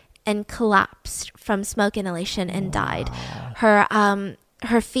stairs and collapsed from smoke inhalation and died.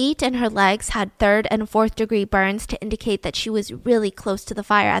 Her feet and her legs had 3rd and 4th degree burns to indicate that she was really close to the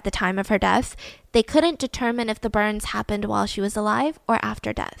fire at the time of her death. They couldn't determine if the burns happened while she was alive or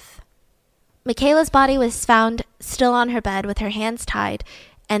after death. Michaela's body was found still on her bed with her hands tied,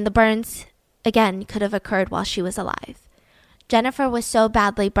 and the burns, again, could have occurred while she was alive. Jennifer was so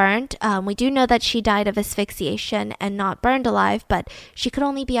badly burned. We do know that she died of asphyxiation and not burned alive, but she could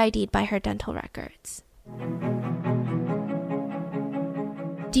only be ID'd by her dental records.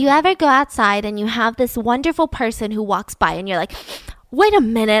 Do you ever go outside and you have this wonderful person who walks by and you're like, wait a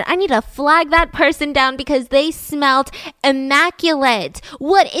minute, I need to flag that person down because they smelled immaculate.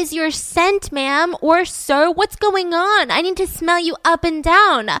 What is your scent, ma'am or sir? What's going on? I need to smell you up and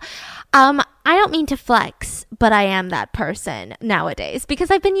down. I don't mean to flex, but I am that person nowadays because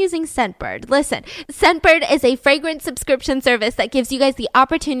I've been using Scentbird. Listen, Scentbird is a fragrance subscription service that gives you guys the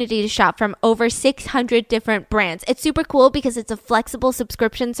opportunity to shop from over 600 different brands. It's super cool because it's a flexible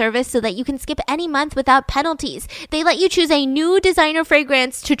subscription service so that you can skip any month without penalties. They let you choose a new designer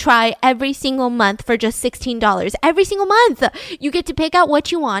fragrance to try every single month for just $16. Every single month! You get to pick out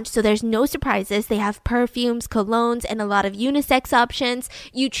what you want, so there's no surprises. They have perfumes, colognes, and a lot of unisex options.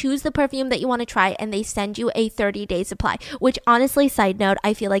 You choose the perfume that you want to try and they send you a 30-day supply, which honestly, side note,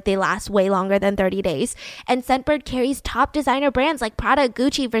 I feel like they last way longer than 30 days. And Scentbird carries top designer brands like Prada,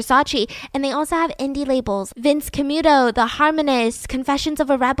 Gucci, Versace, and they also have indie labels, Vince Camuto, The Harmonist, Confessions of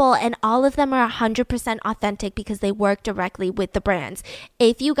a Rebel, and all of them are 100% authentic because they work directly with the brands.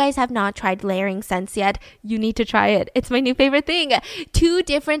 If you guys have not tried layering scents yet, you need to try it. It's my new favorite thing. 2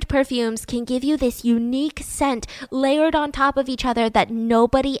 different perfumes can give you this unique scent layered on top of each other that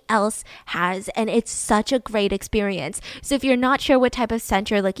nobody else has, and it's such a great experience. So if you're not sure what type of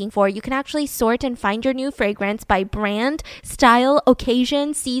scent you're looking for, you can actually sort and find your new fragrance by brand, style,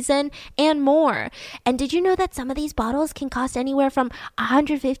 occasion, season, and more. And did you know that some of these bottles can cost anywhere from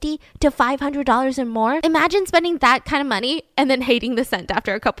 $150 to $500 and more? Imagine spending that kind of money and then hating the scent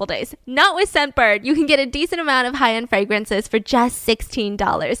after a couple days. Not with Scentbird. You can get a decent amount of high-end fragrances for just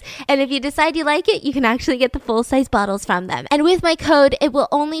 $16. And if you decide you like it, you can actually get the full-size bottles from them. And with my code, it will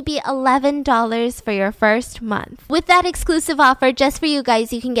only be $11 for your first month. With that exclusive offer just for you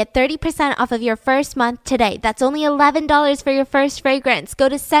guys, you can get 30% off of your first month today. That's only $11 for your first fragrance. Go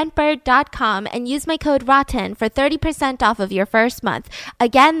to Scentbird.com and use my code ROTTEN for 30% off of your first month.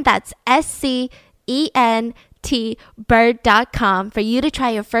 Again, that's SCENT bird.com for you to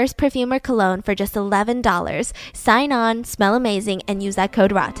try your first perfume or cologne for just $11. Sign on, smell amazing, and use that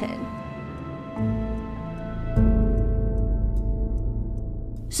code ROTTEN.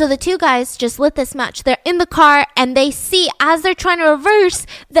 So the 2 guys just lit this match. They're in the car and they see, as they're trying to reverse,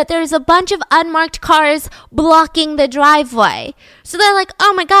 that there's a bunch of unmarked cars blocking the driveway. So they're like,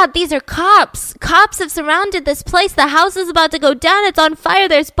 oh my God, these are cops. Cops have surrounded this place. The house is about to go down. It's on fire.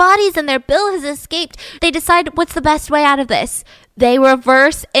 There's bodies and their bill has escaped. They decide, what's the best way out of this? They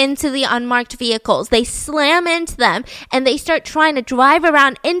reverse into the unmarked vehicles. They slam into them and they start trying to drive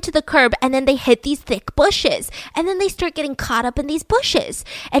around into the curb, and then they hit these thick bushes and then they start getting caught up in these bushes.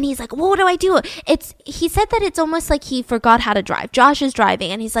 And he's like, well, what do I do? He said that it's almost like he forgot how to drive. Josh is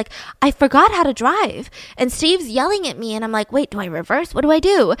driving and he's like, I forgot how to drive. And Steve's yelling at me and I'm like, wait, do I reverse? What do I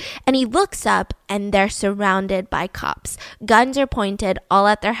do? And he looks up and they're surrounded by cops. Guns are pointed all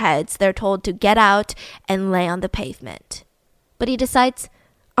at their heads. They're told to get out and lay on the pavement. But he decides,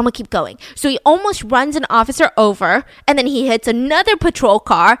 I'm going to keep going. So he almost runs an officer over, and then he hits another patrol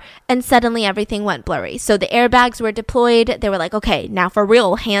car, and suddenly everything went blurry. So the airbags were deployed. They were like, okay, now for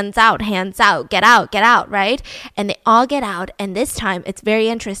real, hands out, get out, right? And they all get out, and this time it's very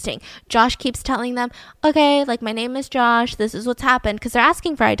interesting. Josh keeps telling them, okay, like, my name is Josh, this is what's happened, because they're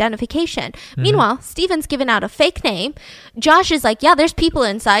asking for identification. Meanwhile, Steven's given out a fake name. Josh is like, yeah, there's people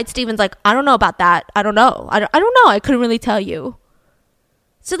inside. Steven's like, I don't know about that. I don't know. I couldn't really tell you.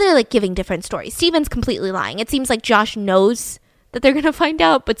 So they're like giving different stories. Steven's completely lying. It seems like Josh knows that they're going to find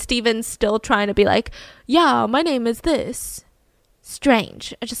out, but Steven's still trying to be like, yeah, my name is this.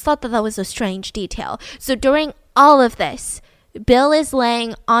 Strange. I just thought that was a strange detail. So during all of this, Bill is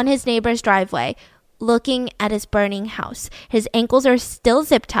laying on his neighbor's driveway looking at his burning house. His ankles are still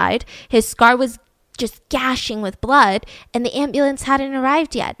zip tied. His scar was just gashing with blood, and the ambulance hadn't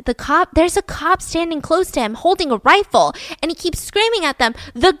arrived yet. There's a cop standing close to him holding a rifle, and he keeps screaming at them,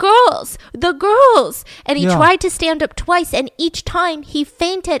 the girls. And he tried to stand up twice, and each time he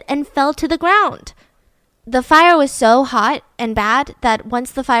fainted and fell to the ground. The fire was so hot and bad that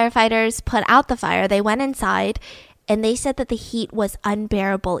once the firefighters put out the fire, they went inside, and they said that the heat was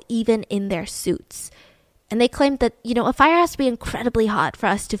unbearable even in their suits. And they claimed that, a fire has to be incredibly hot for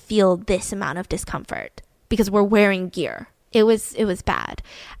us to feel this amount of discomfort because we're wearing gear. It was bad.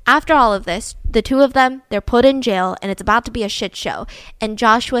 After all of this, the two of them, they're put in jail, and it's about to be a shit show. And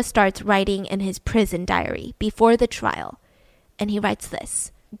Joshua starts writing in his prison diary before the trial. And he writes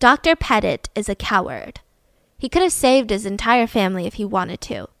this: Dr. Pettit is a coward. He could have saved his entire family if he wanted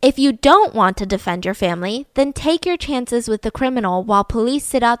to. If you don't want to defend your family, then take your chances with the criminal while police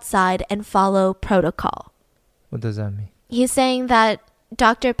sit outside and follow protocol. What does that mean? He's saying that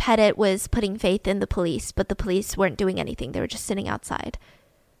Dr. Pettit was putting faith in the police, but the police weren't doing anything. They were just sitting outside.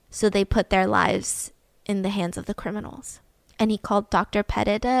 So they put their lives in the hands of the criminals. And he called Dr.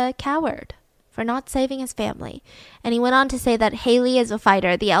 Pettit a coward for not saving his family. And he went on to say that Haley is a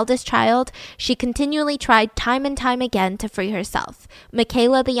fighter, the eldest child. She continually tried time and time again to free herself.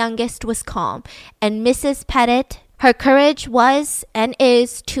 Michaela, the youngest, was calm. And Mrs. Pettit, her courage was and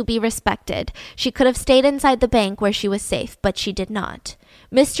is to be respected. She could have stayed inside the bank where she was safe, but she did not.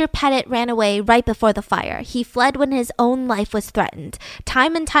 Mr. Pettit ran away right before the fire. He fled when his own life was threatened.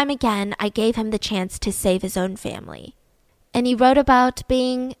 Time and time again, I gave him the chance to save his own family. And he wrote about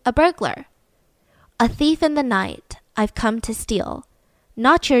being a burglar. A thief in the night, I've come to steal.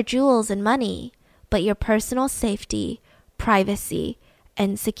 Not your jewels and money, but your personal safety, privacy,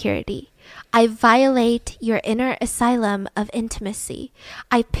 and security. I violate your inner asylum of intimacy.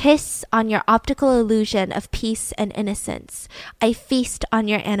 I piss on your optical illusion of peace and innocence. I feast on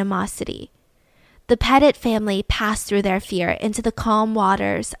your animosity. The Pettit family passed through their fear into the calm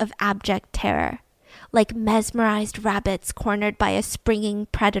waters of abject terror. Like mesmerized rabbits cornered by a springing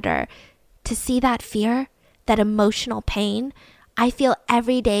predator, to see that fear, that emotional pain, I feel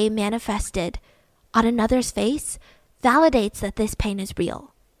every day manifested on another's face, validates that this pain is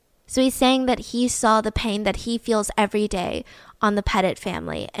real. So he's saying that he saw the pain that he feels every day on the Pettit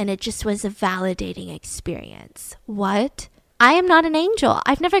family, and it just was a validating experience. What? I am not an angel.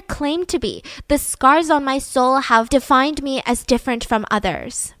 I've never claimed to be. The scars on my soul have defined me as different from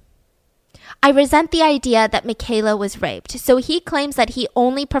others. I resent the idea that Michaela was raped. So he claims that he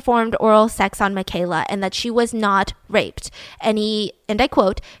only performed oral sex on Michaela and that she was not raped. And he, and I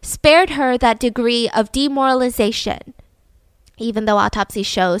quote, spared her that degree of demoralization. Even though autopsy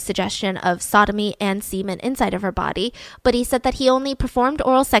shows suggestion of sodomy and semen inside of her body. But he said that he only performed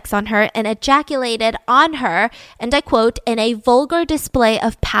oral sex on her and ejaculated on her. And I quote, in a vulgar display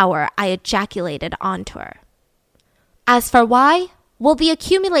of power, I ejaculated onto her. As for why? Well, the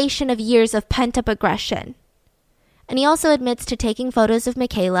accumulation of years of pent-up aggression. And he also admits to taking photos of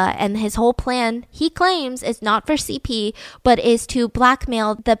Michaela, and his whole plan, he claims, is not for CP, but is to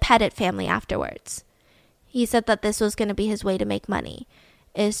blackmail the Pettit family afterwards. He said that this was going to be his way to make money,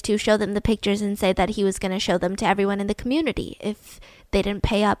 is to show them the pictures and say that he was going to show them to everyone in the community if they didn't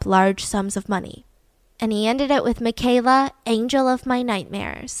pay up large sums of money. And he ended it with Michaela, angel of my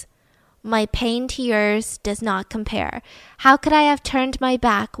nightmares. My pain to yours does not compare. How could I have turned my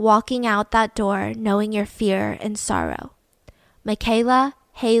back walking out that door knowing your fear and sorrow? Michaela,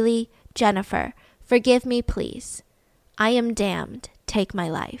 Haley, Jennifer, forgive me please. I am damned. Take my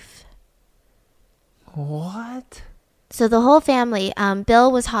life. What? So the whole family,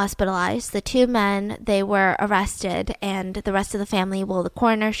 Bill was hospitalized. The two men, they were arrested, and the rest of the family, well, the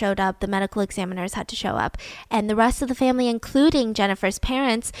coroner showed up, the medical examiners had to show up, and the rest of the family, including Jennifer's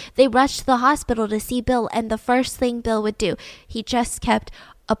parents, they rushed to the hospital to see Bill, and the first thing Bill would do, he just kept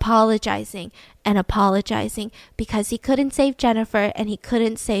apologizing and apologizing because he couldn't save Jennifer and he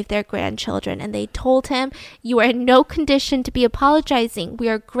couldn't save their grandchildren. And they told him, you are in no condition to be apologizing. We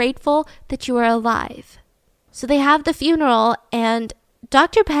are grateful that you are alive. So they have the funeral, and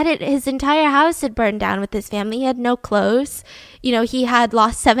Dr. Pettit, his entire house had burned down with his family. He had no clothes. You know, he had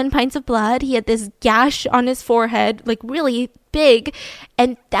lost 7 pints of blood. He had this gash on his forehead, like really big,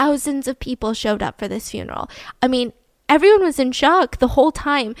 and thousands of people showed up for this funeral. I mean, everyone was in shock the whole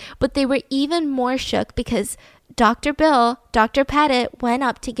time, but they were even more shook because Dr. Pettit went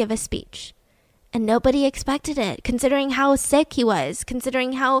up to give a speech. And nobody expected it, considering how sick he was,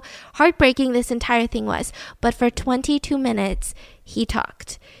 considering how heartbreaking this entire thing was. But for 22 minutes, he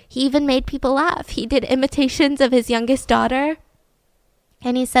talked. He even made people laugh. He did imitations of his youngest daughter.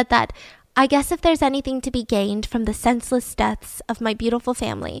 And he said that, I guess if there's anything to be gained from the senseless deaths of my beautiful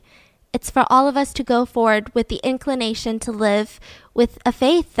family, it's for all of us to go forward with the inclination to live with a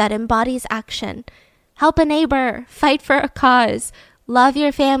faith that embodies action. Help a neighbor, fight for a cause, love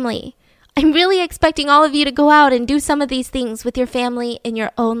your family. I'm really expecting all of you to go out and do some of these things with your family in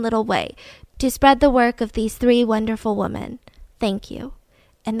your own little way to spread the work of these 3 wonderful women. Thank you.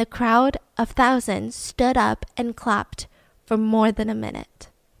 And the crowd of thousands stood up and clapped for more than a minute.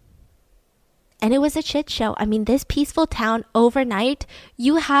 And it was a shit show. I mean, this peaceful town overnight,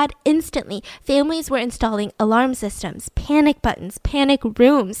 you had instantly, families were installing alarm systems, panic buttons, panic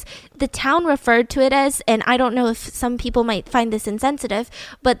rooms. The town referred to it as, and I don't know if some people might find this insensitive,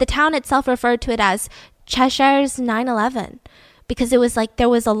 but the town itself referred to it as Cheshire's 9/11, because it was like there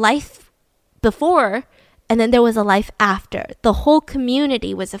was a life before and then there was a life after. The whole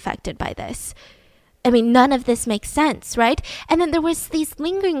community was affected by this. I mean, none of this makes sense, right? And then there was these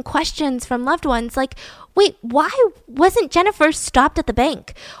lingering questions from loved ones like, wait, why wasn't Jennifer stopped at the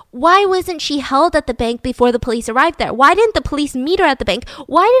bank? Why wasn't she held at the bank before the police arrived there? Why didn't the police meet her at the bank?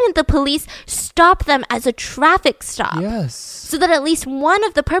 Why didn't the police stop them as a traffic stop? Yes. So that at least one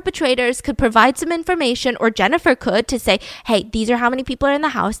of the perpetrators could provide some information, or Jennifer could, to say, hey, these are how many people are in the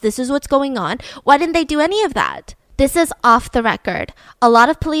house. This is what's going on. Why didn't they do any of that? This is off the record. A lot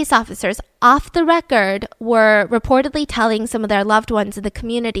of police officers off the record were reportedly telling some of their loved ones in the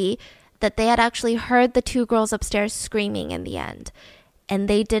community that they had actually heard the 2 girls upstairs screaming in the end. And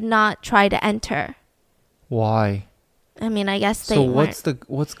they did not try to enter. Why? I mean, I guess they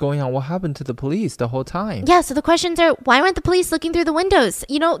what's going on? What happened to the police the whole time? Yeah, so the questions are, why weren't the police looking through the windows?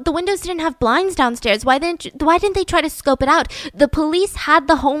 You know, the windows didn't have blinds downstairs. Why didn't they try to scope it out? The police had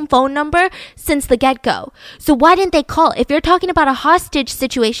the home phone number since the get-go. So why didn't they call? If you're talking about a hostage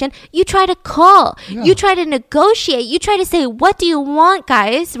situation, you try to call. Yeah. You try to negotiate. You try to say, what do you want,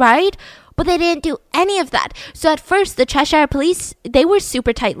 guys, right? But they didn't do any of that. So at first, the Cheshire police, they were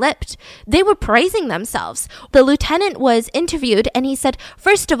super tight-lipped. They were praising themselves. The lieutenant was interviewed and he said,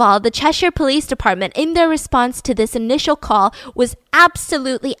 first of all, the Cheshire Police Department, in their response to this initial call, was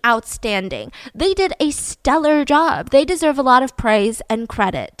absolutely outstanding. They did a stellar job. They deserve a lot of praise and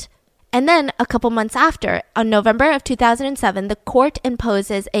credit. And then, a couple months after, on November of 2007, the court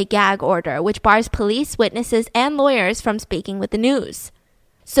imposes a gag order, which bars police, witnesses, and lawyers from speaking with the news.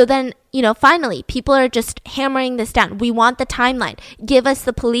 So then, finally, people are just hammering this down. We want the timeline. Give us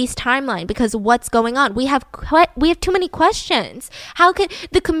the police timeline, because what's going on? We have too many questions. How could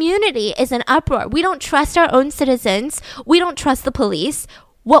the community is in uproar? We don't trust our own citizens. We don't trust the police.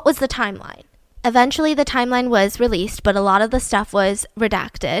 What was the timeline? Eventually, the timeline was released, but a lot of the stuff was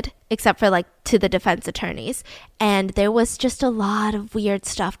redacted, except for to the defense attorneys. And there was just a lot of weird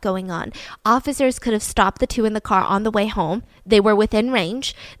stuff going on. Officers could have stopped the 2 in the car on the way home. They were within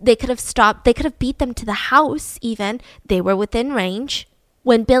range. They could have beat them to the house even. They were within range.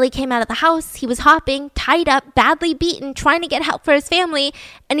 When Billy came out of the house, he was hopping, tied up, badly beaten, trying to get help for his family.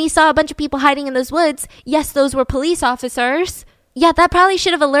 And he saw a bunch of people hiding in those woods. Yes, those were police officers. Yeah, that probably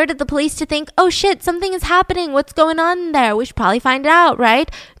should have alerted the police to think, oh shit, something is happening. What's going on there? We should probably find out, right?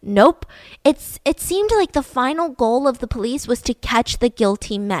 Nope. It seemed like the final goal of the police was to catch the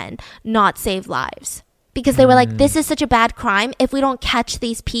guilty men, not save lives. Because they were like, this is such a bad crime. If we don't catch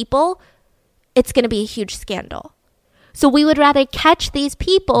these people, it's going to be a huge scandal. So we would rather catch these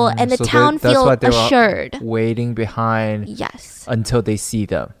people and the town feel assured. Waiting behind. Yes. Until they see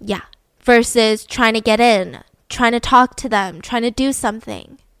them. Yeah. Versus trying to get in. Trying to talk to them, trying to do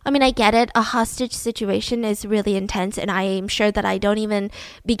something. I mean, I get it. A hostage situation is really intense, and I am sure that I don't even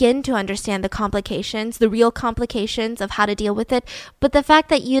begin to understand the complications, the real complications of how to deal with it. But the fact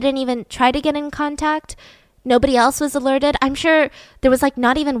that you didn't even try to get in contact, nobody else was alerted. I'm sure there was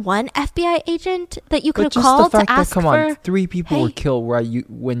not even one FBI agent that you could have called to ask for. Come on, 3 people were killed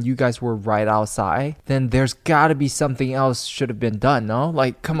when you guys were right outside. Then there's got to be something else should have been done, no?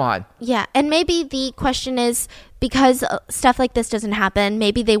 Come on. Yeah, and maybe the question is because stuff like this doesn't happen,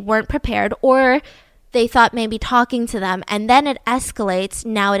 maybe they weren't prepared, or they thought maybe talking to them, and then it escalates.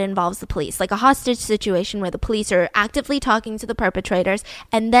 Now it involves the police, like a hostage situation where the police are actively talking to the perpetrators,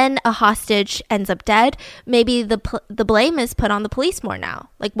 and then a hostage ends up dead. Maybe the blame is put on the police more now.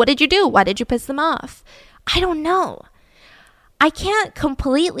 What did you do? Why did you piss them off? I don't know. I can't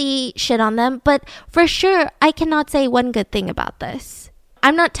completely shit on them, but for sure, I cannot say one good thing about this.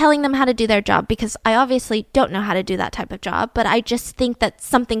 I'm not telling them how to do their job because I obviously don't know how to do that type of job, but I just think that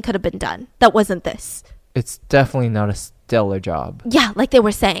something could have been done that wasn't this. It's definitely not a stellar job. Yeah, like they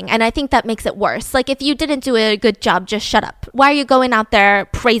were saying, and I think that makes it worse. If you didn't do a good job, just shut up. Why are you going out there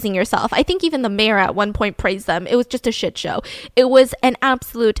praising yourself? I think even the mayor at one point praised them. It was just a shit show. It was an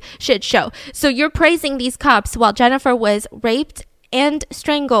absolute shit show. So you're praising these cops while Jennifer was raped and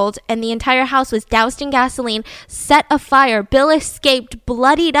strangled, and the entire house was doused in gasoline, set afire, Bill escaped,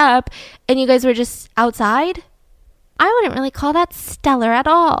 bloodied up, and you guys were just outside? I wouldn't really call that stellar at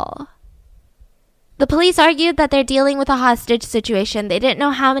all. The police argued that they're dealing with a hostage situation. They didn't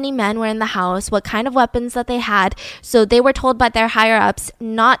know how many men were in the house, what kind of weapons that they had, so they were told by their higher-ups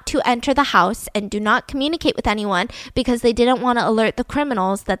not to enter the house and do not communicate with anyone because they didn't want to alert the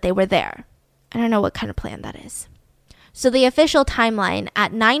criminals that they were there. I don't know what kind of plan that is. So the official timeline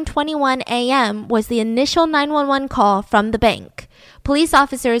at 9:21 a.m. was the initial 911 call from the bank. Police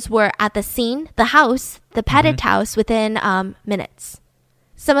officers were at the scene, the house, the Pettit house within minutes.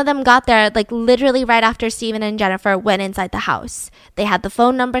 Some of them got there like literally right after Steven and Jennifer went inside the house. They had the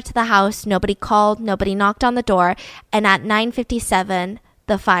phone number to the house. Nobody called. Nobody knocked on the door. And at 9:57,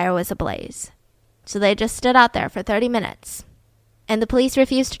 the fire was ablaze. So they just stood out there for 30 minutes. And the police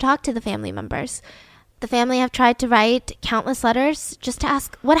refused to talk to the family members. The family have tried to write countless letters just to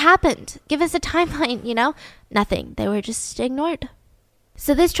ask, what happened? Give us a timeline, you know? Nothing. They were just ignored.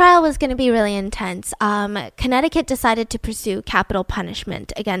 So this trial was going to be really intense. Connecticut decided to pursue capital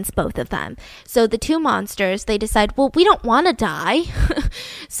punishment against both of them. So the two monsters, they decide, well, we don't want to die.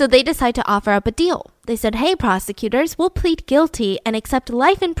 So they decide to offer up a deal. They said, hey, prosecutors, we'll plead guilty and accept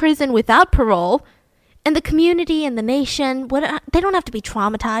life in prison without parole. And the community and the nation, they don't have to be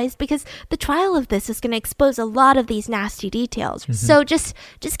traumatized because the trial of this is going to expose a lot of these nasty details. Mm-hmm. So just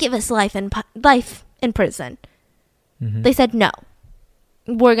give us life in prison. Mm-hmm. They said, no,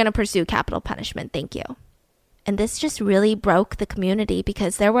 we're going to pursue capital punishment. Thank you. And this just really broke the community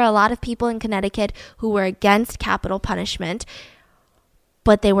because there were a lot of people in Connecticut who were against capital punishment,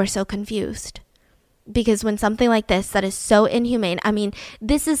 but they were so confused. Because when something like this that is so inhumane, I mean,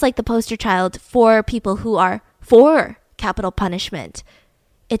 this is like the poster child for people who are for capital punishment.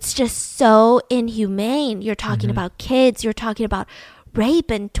 It's just so inhumane. You're talking about kids. You're talking about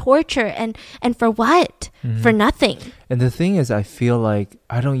rape and torture. And for what? For nothing. And the thing is, I feel like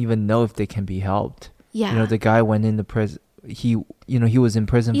I don't even know if they can be helped. Yeah. You know, the guy went into prison. He was in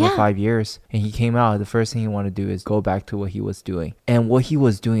prison for 5 years and he came out. The first thing he wanted to do is go back to what he was doing. And what he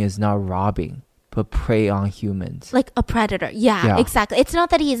was doing is not robbing, but prey on humans. Like a predator. Yeah, exactly. It's not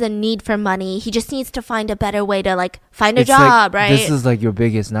that he has a need for money. He just needs to find a better way to like find a job, right? This is like your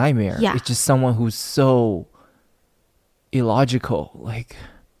biggest nightmare. Yeah. It's just someone who's so illogical. Like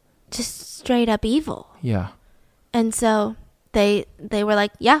just straight up evil. Yeah. And so they were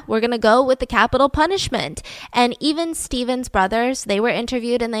like, yeah, we're going to go with the capital punishment. And even Steven's brothers, they were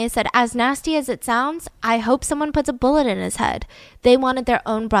interviewed and they said, as nasty as it sounds, I hope someone puts a bullet in his head. They wanted their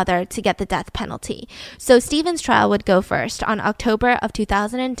own brother to get the death penalty. So Steven's trial would go first on October of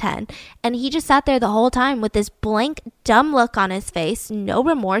 2010. And he just sat there the whole time with this blank, dumb look on his face. No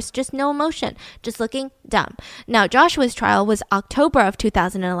remorse, just no emotion, just looking dumb. Now, Joshua's trial was October of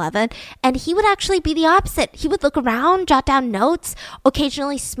 2011. And he would actually be the opposite. He would look around, jot down notes,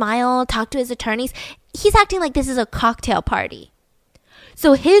 occasionally smile, talk to his attorneys. He's acting like this is a cocktail party.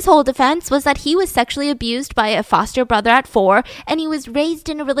 So his whole defense was that he was sexually abused by a foster brother at 4, and he was raised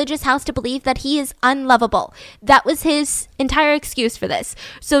in a religious house to believe that he is unlovable. That was his entire excuse for this.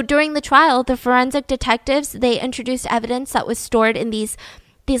 So during the trial, the forensic detectives, they introduced evidence that was stored in these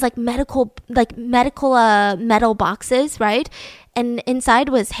medical metal boxes, right? And inside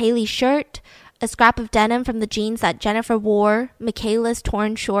was Haley's shirt, a scrap of denim from the jeans that Jennifer wore, Michaela's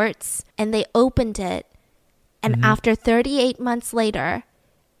torn shorts, and they opened it. And after 38 months later,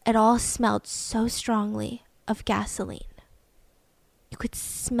 it all smelled so strongly of gasoline. You could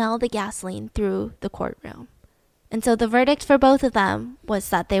smell the gasoline through the courtroom. And so the verdict for both of them was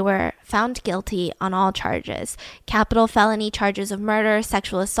that they were found guilty on all charges. Capital felony charges of murder,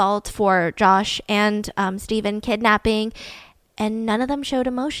 sexual assault for Josh and Steven, kidnapping, and none of them showed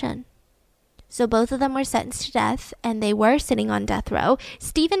emotion. So both of them were sentenced to death, and they were sitting on death row.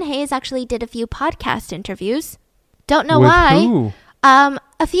 Stephen Hayes actually did a few podcast interviews. Don't know why. Who?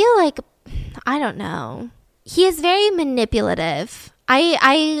 I feel like, I don't know. He is very manipulative.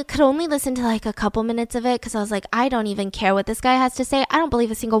 I could only listen to like a couple minutes of it because I was like, I don't even care what this guy has to say. I don't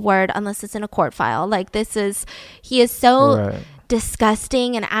believe a single word unless it's in a court file. Like he is so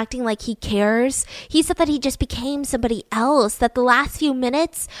disgusting and acting like he cares. He said that he just became somebody else, that the last few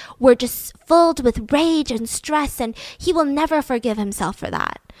minutes were just filled with rage and stress, and he will never forgive himself for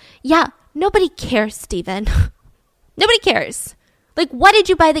that. Yeah, nobody cares, Steven. Nobody cares. Like, what did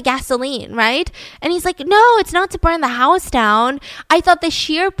you buy the gasoline, right? And he's like, no, it's not to burn the house down. I thought the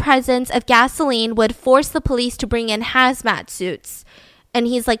sheer presence of gasoline would force the police to bring in hazmat suits. And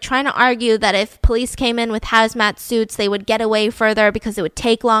he's like trying to argue that if police came in with hazmat suits, they would get away further because it would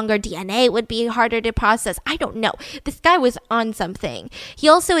take longer. DNA would be harder to process. I don't know. This guy was on something. He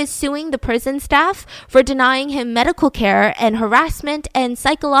also is suing the prison staff for denying him medical care and harassment and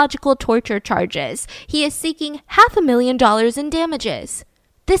psychological torture charges. He is seeking $500,000 in damages.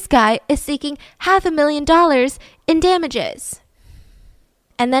 This guy is seeking $500,000 in damages.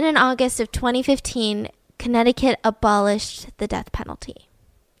 And then in August of 2015, Connecticut abolished the death penalty.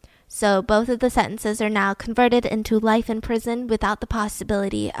 So both of the sentences are now converted into life in prison without the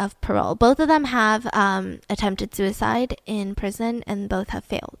possibility of parole. Both of them have attempted suicide in prison, and both have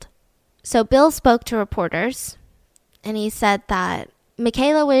failed. So Bill spoke to reporters, and he said that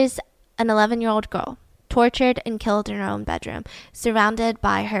Michaela was an 11-year-old girl, tortured and killed in her own bedroom, surrounded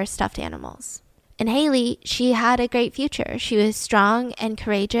by her stuffed animals. And Haley, she had a great future. She was strong and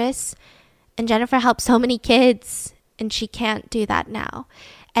courageous, and Jennifer helped so many kids, and she can't do that now.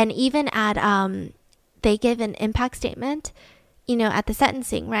 And even at, they give an impact statement, at the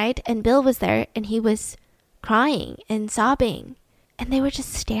sentencing, right? And Bill was there, and he was crying and sobbing, and they were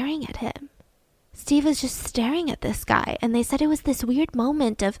just staring at him. Steve was just staring at this guy, and they said it was this weird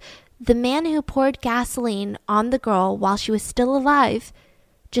moment of the man who poured gasoline on the girl while she was still alive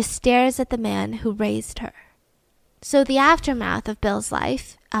just stares at the man who raised her. So the aftermath of Bill's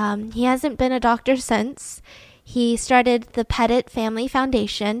life, he hasn't been a doctor since. He started the Pettit Family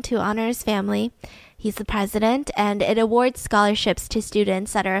Foundation to honor his family. He's the president, and it awards scholarships to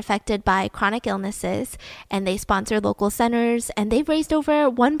students that are affected by chronic illnesses, and they sponsor local centers, and they've raised over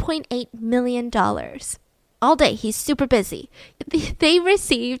 $1.8 million. All day, he's super busy. They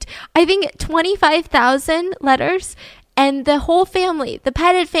received, I think, 25,000 letters, and the whole family, the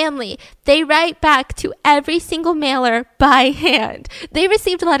Pettit family, they write back to every single mailer by hand. They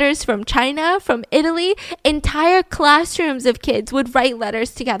received letters from China, from Italy. Entire classrooms of kids would write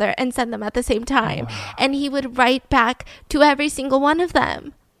letters together and send them at the same time. Wow. And he would write back to every single one of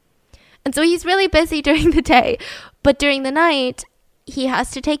them. And so he's really busy during the day. But during the night, he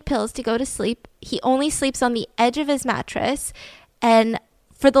has to take pills to go to sleep. He only sleeps on the edge of his mattress. And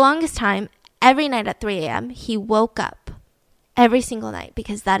for the longest time, every night at 3 a.m., he woke up every single night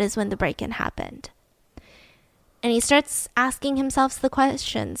because that is when the break-in happened. And he starts asking himself the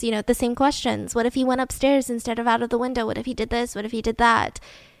questions, the same questions. What if he went upstairs instead of out of the window? What if he did this? What if he did that?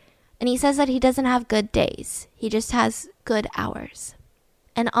 And he says that he doesn't have good days. He just has good hours.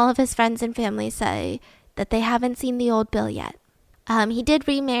 And all of his friends and family say that they haven't seen the old Bill yet. He did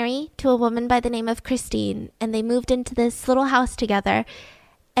remarry to a woman by the name of Christine, and they moved into this little house together.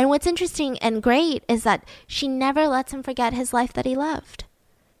 And what's interesting and great is that she never lets him forget his life that he loved.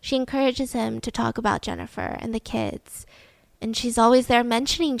 She encourages him to talk about Jennifer and the kids. And she's always there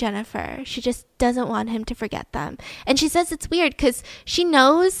mentioning Jennifer. She just doesn't want him to forget them. And she says it's weird because she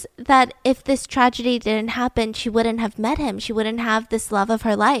knows that if this tragedy didn't happen, she wouldn't have met him. She wouldn't have this love of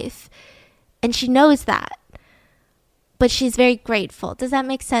her life. And she knows that. But she's very grateful. Does that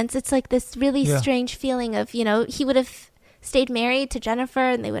make sense? It's like this really strange feeling of, he would have stayed married to Jennifer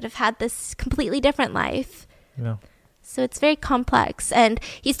and they would have had this completely different life. Yeah. So it's very complex. And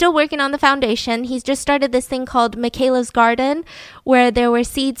he's still working on the foundation. He's just started this thing called Michaela's Garden, where there were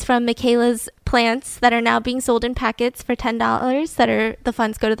seeds from Michaela's plants that are now being sold in packets for $10 the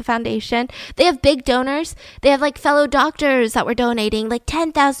funds go to the foundation. They have big donors. They have fellow doctors that were donating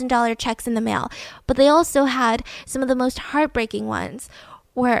 $10,000 checks in the mail. But they also had some of the most heartbreaking ones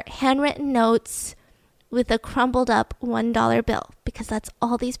were handwritten notes with a crumbled up $1 bill, because that's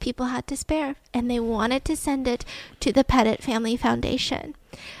all these people had to spare, and they wanted to send it to the Pettit Family Foundation.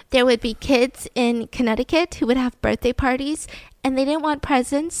 There would be kids in Connecticut who would have birthday parties, and they didn't want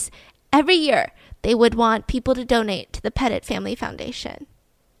presents. Every year, they would want people to donate to the Pettit Family Foundation.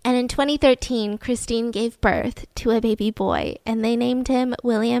 And in 2013, Christine gave birth to a baby boy, and they named him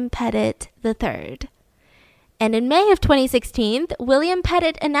William Pettit III. And in May of 2016, William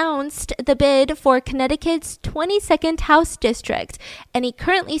Pettit announced the bid for Connecticut's 22nd House District, and he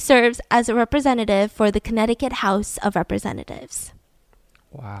currently serves as a representative for the Connecticut House of Representatives.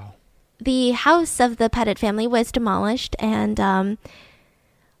 Wow. The house of the Pettit family was demolished, and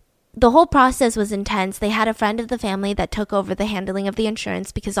the whole process was intense. They had a friend of the family that took over the handling of the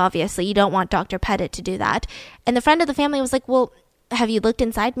insurance, because obviously you don't want Dr. Pettit to do that. And the friend of the family was like, well, have you looked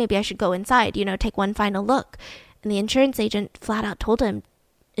inside? Maybe I should go inside, take one final look. And the insurance agent flat out told him,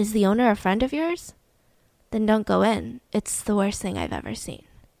 is the owner a friend of yours? Then don't go in. It's the worst thing I've ever seen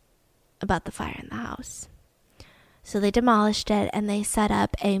about the fire in the house. So they demolished it, and they set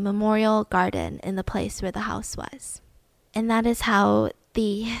up a memorial garden in the place where the house was. And that is how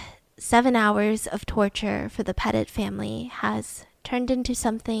the 7 hours of torture for the Pettit family has turned into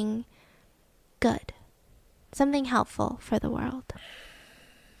something good. Something helpful for the world.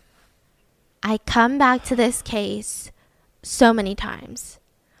 I come back to this case so many times.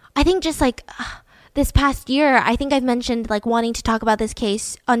 I think just this past year, I think I've mentioned wanting to talk about this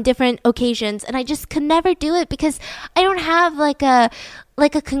case on different occasions, and I just could never do it because I don't have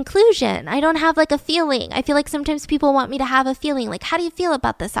a conclusion. I don't have a feeling. I feel like sometimes people want me to have a feeling. How do you feel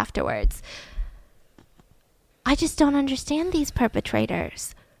about this afterwards? I just don't understand these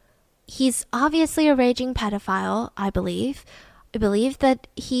perpetrators. he's obviously a raging pedophile, I believe. I believe that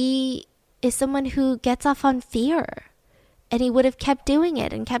he is someone who gets off on fear. And he would have kept doing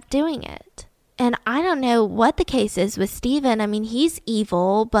it and kept doing it. And I don't know what the case is with Steven. I mean, he's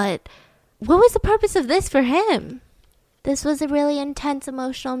evil, but what was the purpose of this for him? This was a really intense,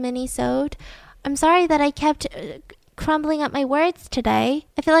 emotional mini-sode. I'm sorry that I kept crumbling up my words today.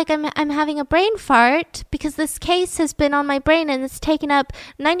 I feel like I'm having a brain fart because this case has been on my brain and it's taken up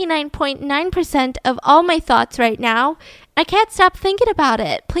 99.9% of all my thoughts right now. I can't stop thinking about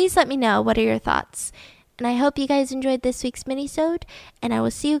it. Please let me know, what are your thoughts? And I hope you guys enjoyed this week's mini-sode, and I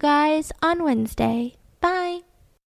will see you guys on Wednesday. Bye!